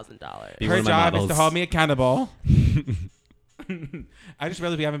 $25,000. Be one Her of my job is models. to hold me accountable. I just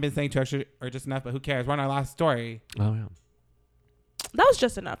realized we haven't been saying too extra or just enough, but who cares? We're on our last story. Oh yeah. That was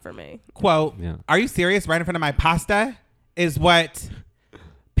just enough for me. Quote, Yeah. "Are you serious? Right in front of my pasta?" is what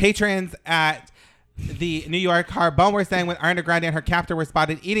patrons at the New York Harbone were saying when Ariana Grande and her captor were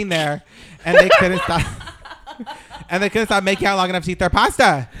spotted eating there, and they couldn't stop. And they couldn't stop making out long enough to eat their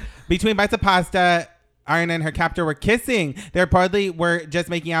pasta. Between bites of pasta, Ariana and her captor were kissing. They reportedly were just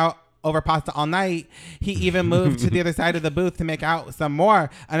making out over pasta all night. He even moved to the other side of the booth to make out some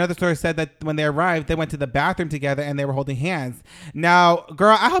more. Another source said that when they arrived, they went to the bathroom together and they were holding hands. Now,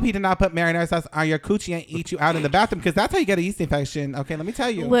 girl, I hope he did not put marinara sauce on your coochie and eat you out in the bathroom, because that's how you get a yeast infection. Okay, let me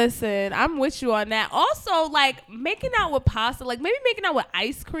tell you. Listen, I'm with you on that. Also, like making out with pasta, like maybe making out with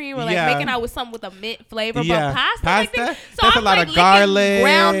ice cream or like Yeah. making out with something with a mint flavor. Yeah. But pasta, Pasta? like, That's a lot of garlic.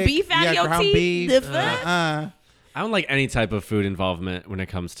 ground beef out Yeah, of your ground teeth. beef. The fuck? I don't like any type of food involvement when it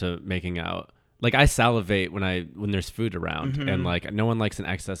comes to making out. Like I salivate when there's food around, and like no one likes an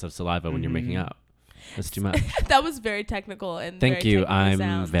excess of saliva when you're making out. That's too much. That was very technical and Thank very you. technical I'm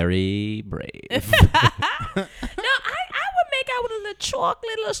sound. very brave. No, I would make out with a little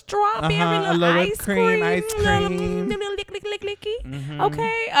chocolate, a little strawberry, A little little ice cream, ice little, cream. little licky.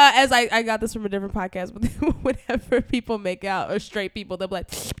 Okay. As I got this from a different podcast, but whenever people make out, or straight people, they'll be like,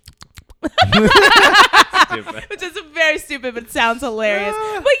 which is very stupid, but sounds hilarious.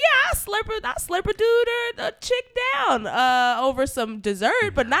 But yeah, I slurp a dude or a chick down over some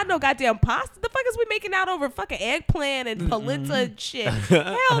dessert, but not no goddamn pasta. The fuck is we making out over fucking eggplant and polenta and shit?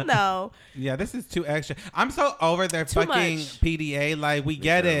 Hell no. Yeah, this is too extra. I'm so over their Too fucking much. PDA. Like, we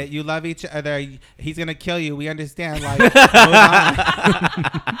get it. You love each other. He's going to kill you. We understand. Like, move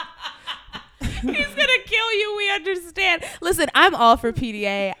on. He's gonna kill you. Listen, I'm all for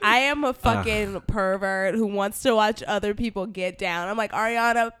PDA. I am a fucking pervert who wants to watch other people get down. I'm like,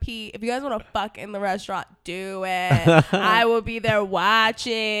 Ariana, Pete, if you guys want to fuck in the restaurant, do it. I will be there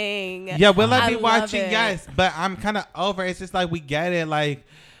watching. Yeah, we'll let I me love watching, it. yes. But I'm kind of over. It's just like we get it. Like,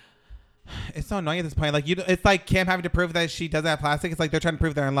 it's so annoying at this point. Like, it's like Kim having to prove that she doesn't have plastic. It's like they're trying to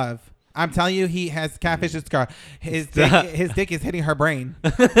prove they're in love. I'm telling you, he has catfish this girl. His dick is hitting her brain.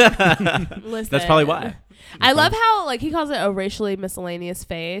 Listen, That's probably why. I love how like he calls it a racially miscellaneous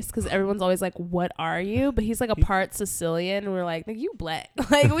face because everyone's always like, "What are you?" But he's like a part Sicilian, and we're like, "You black?"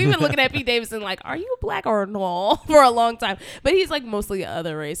 Like we've been looking at Pete Davidson like, "Are you black or no?" for a long time. But he's like mostly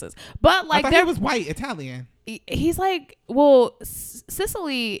other races. But like I thought he was white Italian. he's like, well,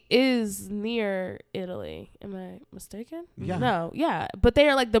 Sicily is near Italy. Am I mistaken? Yeah. No, yeah, but they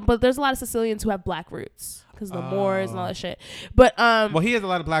are like but there's a lot of Sicilians who have black roots because the Moors and all that shit. But Well, he has a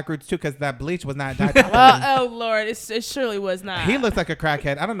lot of black roots too because that bleach was not dyed properly. oh Lord, it surely was not. He looks like a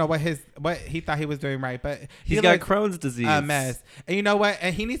crackhead. I don't know what he thought he was doing right, but he He's got looks Crohn's disease. a mess. And you know what?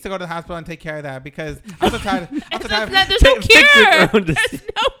 And he needs to go to the hospital and take care of that because I'm so tired. I'm so tired. There's no Fix your cure. Crohn's There's disease.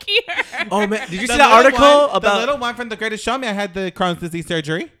 no cure. Oh man, did you see The that little article one, about the little one from The Greatest Showman had the Crohn's disease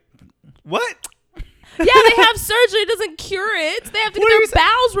surgery? what? Yeah, they have surgery. It doesn't cure it. They have to What get are you their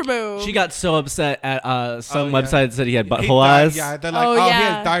bowels removed. She got so upset at some Oh, yeah. website that said he had He butthole died- eyes. Yeah, they're like, Oh, he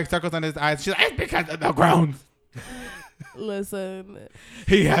yeah. has dark circles on his eyes. She's like, it's because of the Crohn's. Listen,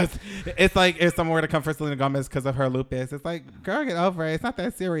 He has. It's like if someone were to come for Selena Gomez because of her lupus. It's like, girl, get over it. It's not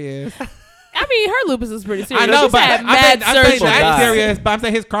that serious. I mean, her lupus is pretty serious. I know, She's but had I'm mad saying surgery. that's Die. serious. But I'm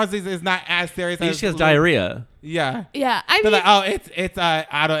saying his Crohn's disease is not as serious. He as just has diarrhea. Yeah. Yeah, I They're mean, like, oh, it's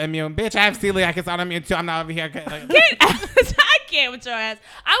autoimmune. Bitch, I have celiac. It's autoimmune too. I'm not over here. Like, I can't with your ass.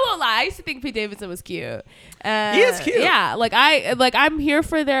 I won't lie. I used to think Pete Davidson was cute. He is cute. Yeah, I'm here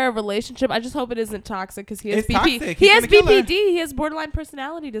for their relationship. I just hope it isn't toxic because he has It's BP. toxic. He He's has gonna kill her. BPD. He has borderline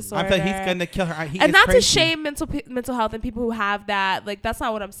personality disorder. I'm saying he's gonna kill her. He and is not crazy. to shame mental health and people who have that. Like that's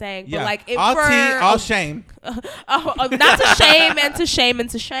not what I'm saying. But Yeah. like if all for tea, all shame. not to shame and to shame and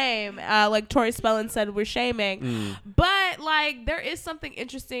to shame. Like Tori Spelling said, we're shaming. But like there is something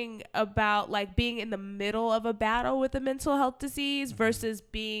interesting about like being in the middle of a battle with a mental health disease versus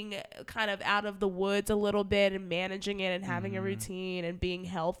being kind of out of the woods a little bit and managing it and having a routine and being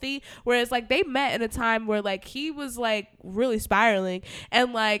healthy. Whereas like they met in a time where like he was like really spiraling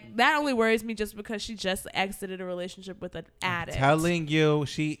and like that only worries me just because she just exited a relationship with an addict. Telling you,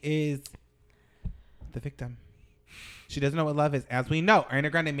 she is the victim. She doesn't know what love is. As we know, Ariana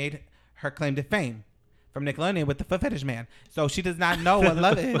Grande made her claim to fame from Nickelodeon with the foot fetish man. So she does not know what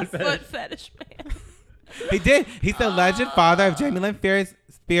love is. Foot fetish man. He did. He's the alleged father of Jamie Lynn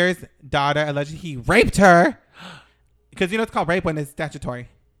Spears' daughter. Allegedly, he raped her. Because you know it's called rape when it's statutory.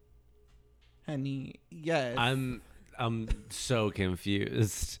 Honey, yes. I'm so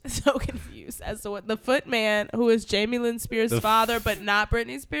confused. So confused as to what the footman, who is Jamie Lynn Spears' father, but not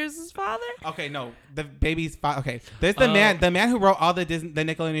Britney Spears' father. Okay, no, the baby's father. Okay, there's the man who wrote all the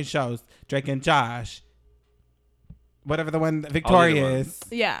Nickelodeon shows, Drake and Josh, whatever the one Victoria All the is,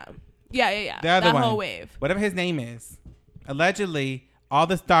 Yeah. The other that one. whole wave. whatever his name is. Allegedly, all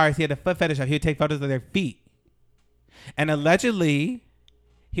the stars he had a foot fetish of. He would take photos of their feet, and allegedly,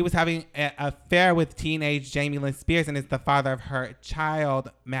 he was having an affair with teenage Jamie Lynn Spears, and is the father of her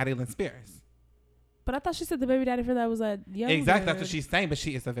child, Maddie Lynn Spears. But I thought she said the baby daddy for that was a young Exactly, that's dude. what she's saying, but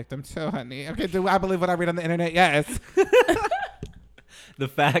she is a victim too, honey. Okay, do I believe what I read on the internet? Yes. The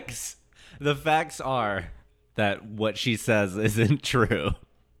facts are that what she says isn't true.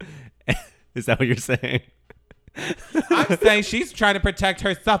 Is that what you're saying? I'm saying she's trying to protect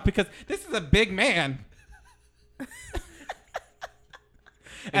herself because this is a big man.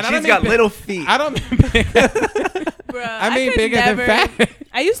 And I she's don't got mean big- little feet. I don't mean big. Bruh, I mean could bigger than fat.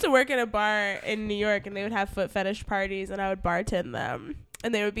 I used to work at a bar in New York, and they would have foot fetish parties, and I would bartend them,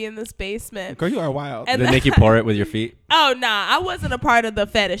 and they would be in this basement. Girl, you are wild. And They make you pour it with your feet. Oh nah, I wasn't a part of the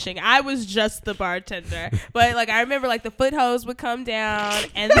fetishing. I was just the bartender. But like I remember, like the foot hose would come down,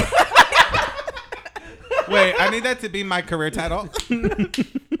 and Wait, I need that to be my career title.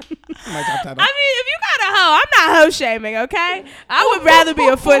 My job title. I mean, if you got a hoe, I'm not hoe shaming, okay? I would rather be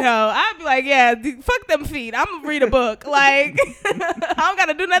a foot hoe. I'd be like, yeah, fuck them feet. I'm gonna read a book. Like, I don't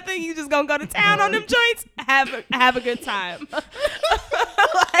gotta do nothing. You just gonna go to town on them joints. Have a good time.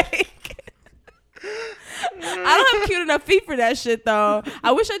 Like, I don't have cute enough feet for that shit though.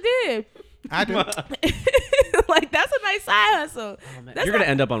 I wish I did. I do. Like, that's a nice side hustle. That's You're gonna not-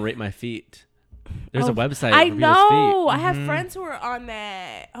 end up on Rate My Feet. There's a website. I for people's know. feet. I have friends who are on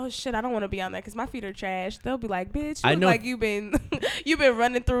that. Oh shit, I don't want to be on that because my feet are trash. They'll be like, "Bitch, you I look know- like you've been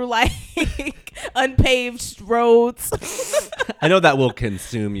running through like unpaved roads." I know that will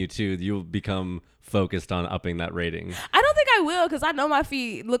consume you too. You'll become focused on upping that rating. I don't think I will because I know my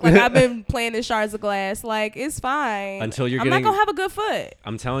feet look like I've been playing in shards of glass. Like, it's fine. Until you're I'm getting- not going to have a good foot.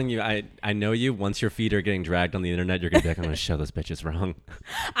 I'm telling you, I know you. Once your feet are getting dragged on the internet, you're gonna be like, I'm gonna show those bitches wrong.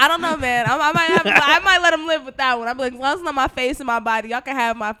 I don't know, man. I might let them live with that one. I'm like, as long as it's not my face and my body, y'all can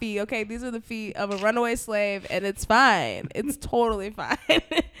have my feet. Okay, these are the feet of a runaway slave, and it's fine. It's totally fine.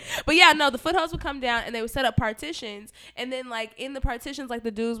 But yeah, no, the footholds would come down, and they would set up partitions, and then like in the partitions, like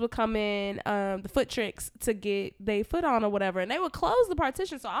the dudes would come in, the foot tricks to get their foot on or whatever, and they would close the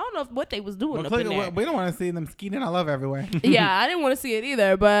partition. So I don't know what they was doing up in there. We don't want to see them skeeting all over everywhere. Yeah, I didn't want to see it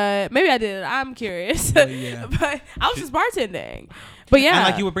either, but maybe I did. I'm curious. Yeah. But I was just bartending. But yeah. And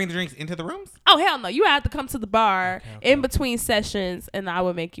like you would bring the drinks into the rooms? Oh, hell no. You had to come to the bar in between sessions, and I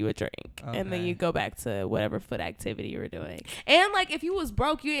would make you a drink. And then Okay. you go back to whatever foot activity you were doing. And, like, if you was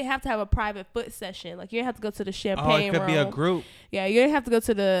broke, you didn't have to have a private foot session. Like, you didn't have to go to the Oh, champagne it could room. be a group. Yeah, you didn't have to go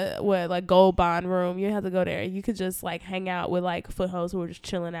to the, Gold Bond room. You didn't have to go there. You could just, like, hang out with, like, foothoes who were just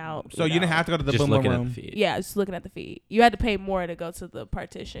chilling out. So you didn't have to go to the Just boom boom looking at room. the feet. Yeah, just looking at the feet. You had to pay more to go to the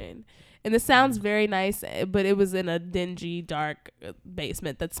partition. And it sounds very nice, but it was in a dingy, dark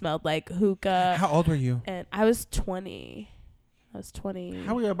basement that smelled like hookah. How old were you? And I was 20. I was 20.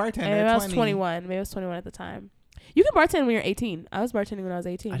 How were you a bartender? Maybe at I was 20? 21. Maybe I was 21 at the time. You can bartend when you're 18. I was bartending when I was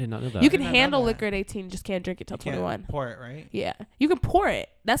 18. I did not know that. You can I did not know handle that. liquor at 18, just can't drink it till You can't 21. pour it, right? Yeah. You can pour it.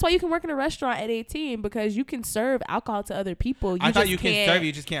 That's why you can work in a restaurant at 18, because you can serve alcohol to other people. I thought just you can can't- serve,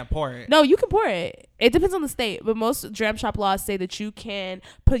 you just can't pour it. No, you can pour it. It depends on the state, but most dram shop laws say that you can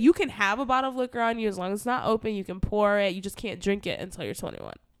have a bottle of liquor on you as long as it's not open. You can pour it. You just can't drink it until you're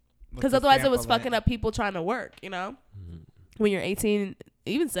 21. Because otherwise it was fucking up people trying to work, you know? When you're 18,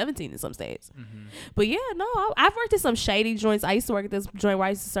 even 17 in some states. But yeah, no, I've worked at some shady joints. I used to work at this joint where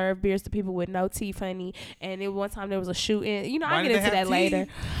I used to serve beers to people with no teeth, honey. And one time there was a shooting. You know, Why I'll did get they into that have later.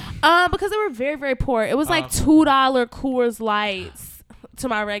 teeth? Because they were very, very poor. It was like $2 Coors Lights to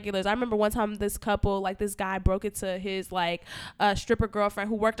my regulars. I remember one time this couple, like this guy broke into his like stripper girlfriend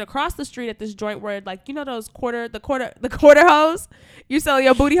who worked across the street at this joint where, like, you know those quarter hoes? You sell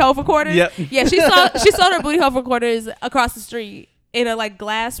your booty hole for quarters? Yep. Yeah, she sold her booty hole for quarters across the street in a like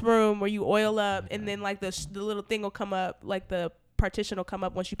glass room where you oil up, and then like the little thing will come up, like the partition will come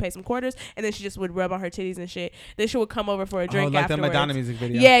up once you pay some quarters, and then she just would rub on her titties and shit. Then she would come over for a drink like afterwards. the Madonna music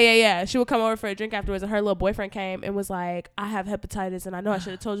video. Yeah. She would come over for a drink afterwards, and her little boyfriend came and was like, I have hepatitis, and I know I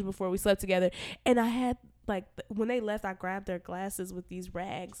should have told you before we slept together. And I had, like, when they left, I grabbed their glasses with these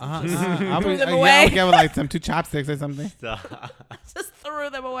rags and threw them away. I would give her like some 2 chopsticks or something. just threw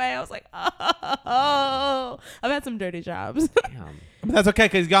them away. I was like, oh. I've had some dirty jobs. Damn. But that's okay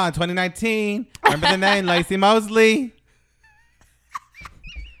because y'all in 2019. Remember the name? Lacey Mosley.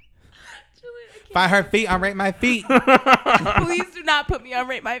 Find her feet on Rate My Feet. Please do not put me on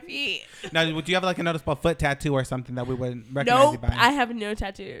Rate My Feet. Now, would you have like a noticeable foot tattoo or something that we wouldn't recognize you Nope, by? I have no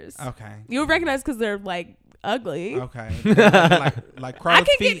tattoos. Okay. You'll recognize because they're like ugly. Okay. like Crow's I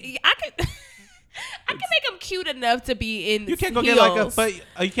can feet. I can make them cute enough to be in. You can't go heels. get like a foot.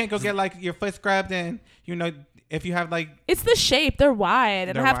 You can't go get like your foot scrubbed and if you have like. It's the shape. They're wide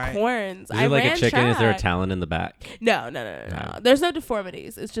and They're I have wide. corns. Is I it like ran a chicken? Is there a track. talon in the back? No. There's no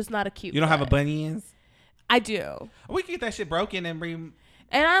deformities. It's just not a cute. You don't have a foot. bunions. I do, We can get that shit broken and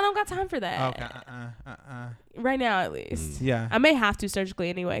and I don't got time for that. Okay. Right now, at least. Yeah. I may have to surgically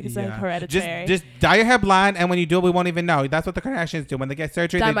anyway because it's hereditary. Just dye your hair blonde, and when you do it, we won't even know. That's what the Kardashians do when they get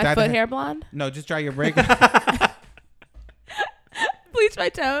surgery. dye they my dye foot the hair blonde. No, just dry your rig. Bleach my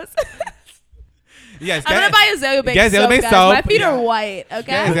toes. Yes, I'm gonna buy Azalea Banks get Azalea soap, Banks guys. soap, My feet yeah. are white. Okay.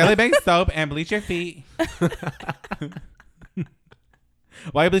 Get Azalea Banks soap and bleach your feet.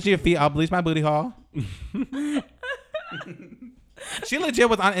 While you bleach your feet, I'll bleach my booty hole. She legit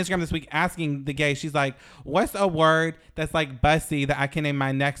was on Instagram this week asking the gays. She's like, "What's a word that's like bussy that I can name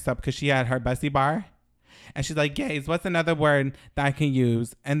my next up?" Because she had her bussy bar, and she's like, "Gays, what's another word that I can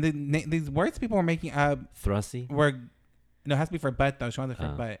use?" And these words people were making up Thrusty? were no, it has to be for butt though. She wanted it for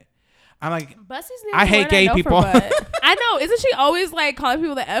butt. I'm like, Bussy's I hate gay people. I know. Isn't she always like calling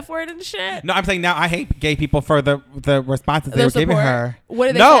people the F word and shit? no, I'm saying now I hate gay people for the responses they Their were giving support? her. What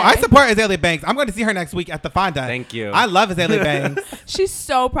did they No, say? I support Azalea Banks. I'm going to see her next week at the Fonda. Thank you. I love Azalea Banks. She's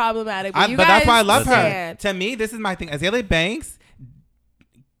so problematic. But, But that's why I love her. stand. To me, this is my thing. Azalea Banks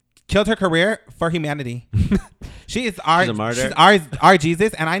killed her career for humanity. She is our, She's a martyr. she's our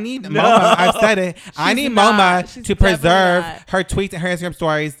Jesus, and I need MoMA. I've said it. I need not. MoMA She's to definitely preserve not. her tweets and her Instagram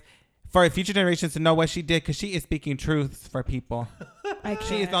stories for future generations to know what she did, because she is speaking truths for people. I She is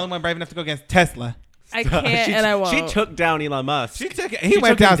can't. the only one brave enough to go against Tesla. I can't and I won't. She took down Elon Musk. He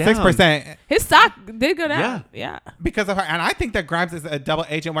went down 6%. His stock did go down. Yeah. Because of her. And I think that Grimes is a double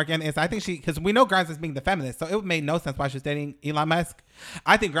agent working. I think because we know Grimes is being the feminist, so it made no sense why she's dating Elon Musk.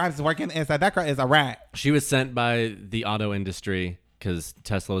 I think Grimes is working inside. That girl is a rat. She was sent by the auto industry because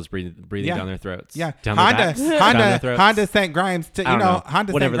Tesla was breathing down their throats. Yeah. Down their backs, down their throats. Honda sent Grimes to,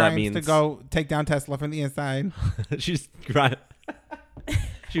 Honda Whatever sent that Grimes to means. go take down Tesla from the inside. She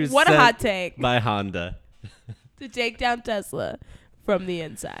was What a sent hot take. by Honda. To take down Tesla from the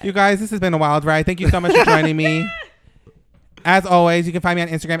inside. You guys, this has been a wild ride. Thank you so much for joining me. As always, you can find me on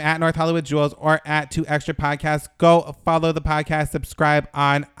Instagram at North Hollywood Jewels or at 2Extra Podcasts. Go follow the podcast, subscribe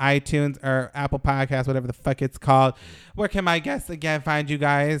on iTunes or Apple Podcasts, whatever the fuck it's called. Where can my guests again find you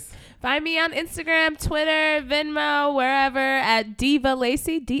guys? Find me on Instagram, Twitter, Venmo, wherever at Diva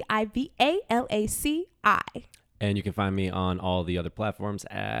Lacy, DIVALACI. And you can find me on all the other platforms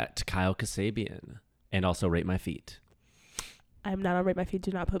at Kyle Kasabian. And also Rate My Feet. I'm not on Rate My Feet.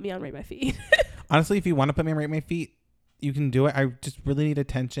 Do not put me on Rate My Feet. Honestly, if you want to put me on Rate My Feet, you can do it. I just really need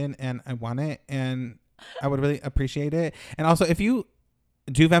attention and I want it. And I would really appreciate it. And also, if you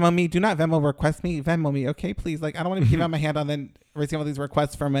do Venmo me, do not Venmo request me. Venmo me, okay? Please. Like, I don't want to keep on my hand on then receiving all these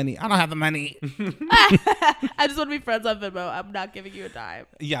requests for money. I don't have the money. I just want to be friends on Venmo. I'm not giving you a dime.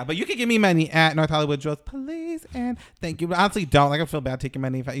 Yeah, but you can give me money at North Hollywood Jewels, please, and thank you. But honestly, don't. Like, I feel bad taking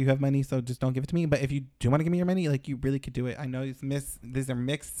money if you have money, so just don't give it to me. But if you do want to give me your money, like, you really could do it. I know these are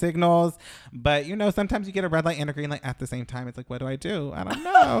mixed signals, but sometimes you get a red light and a green light at the same time. It's like, what do? I don't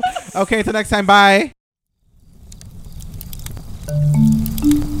know. Okay, until next time, bye.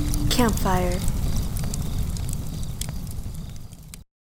 Campfire.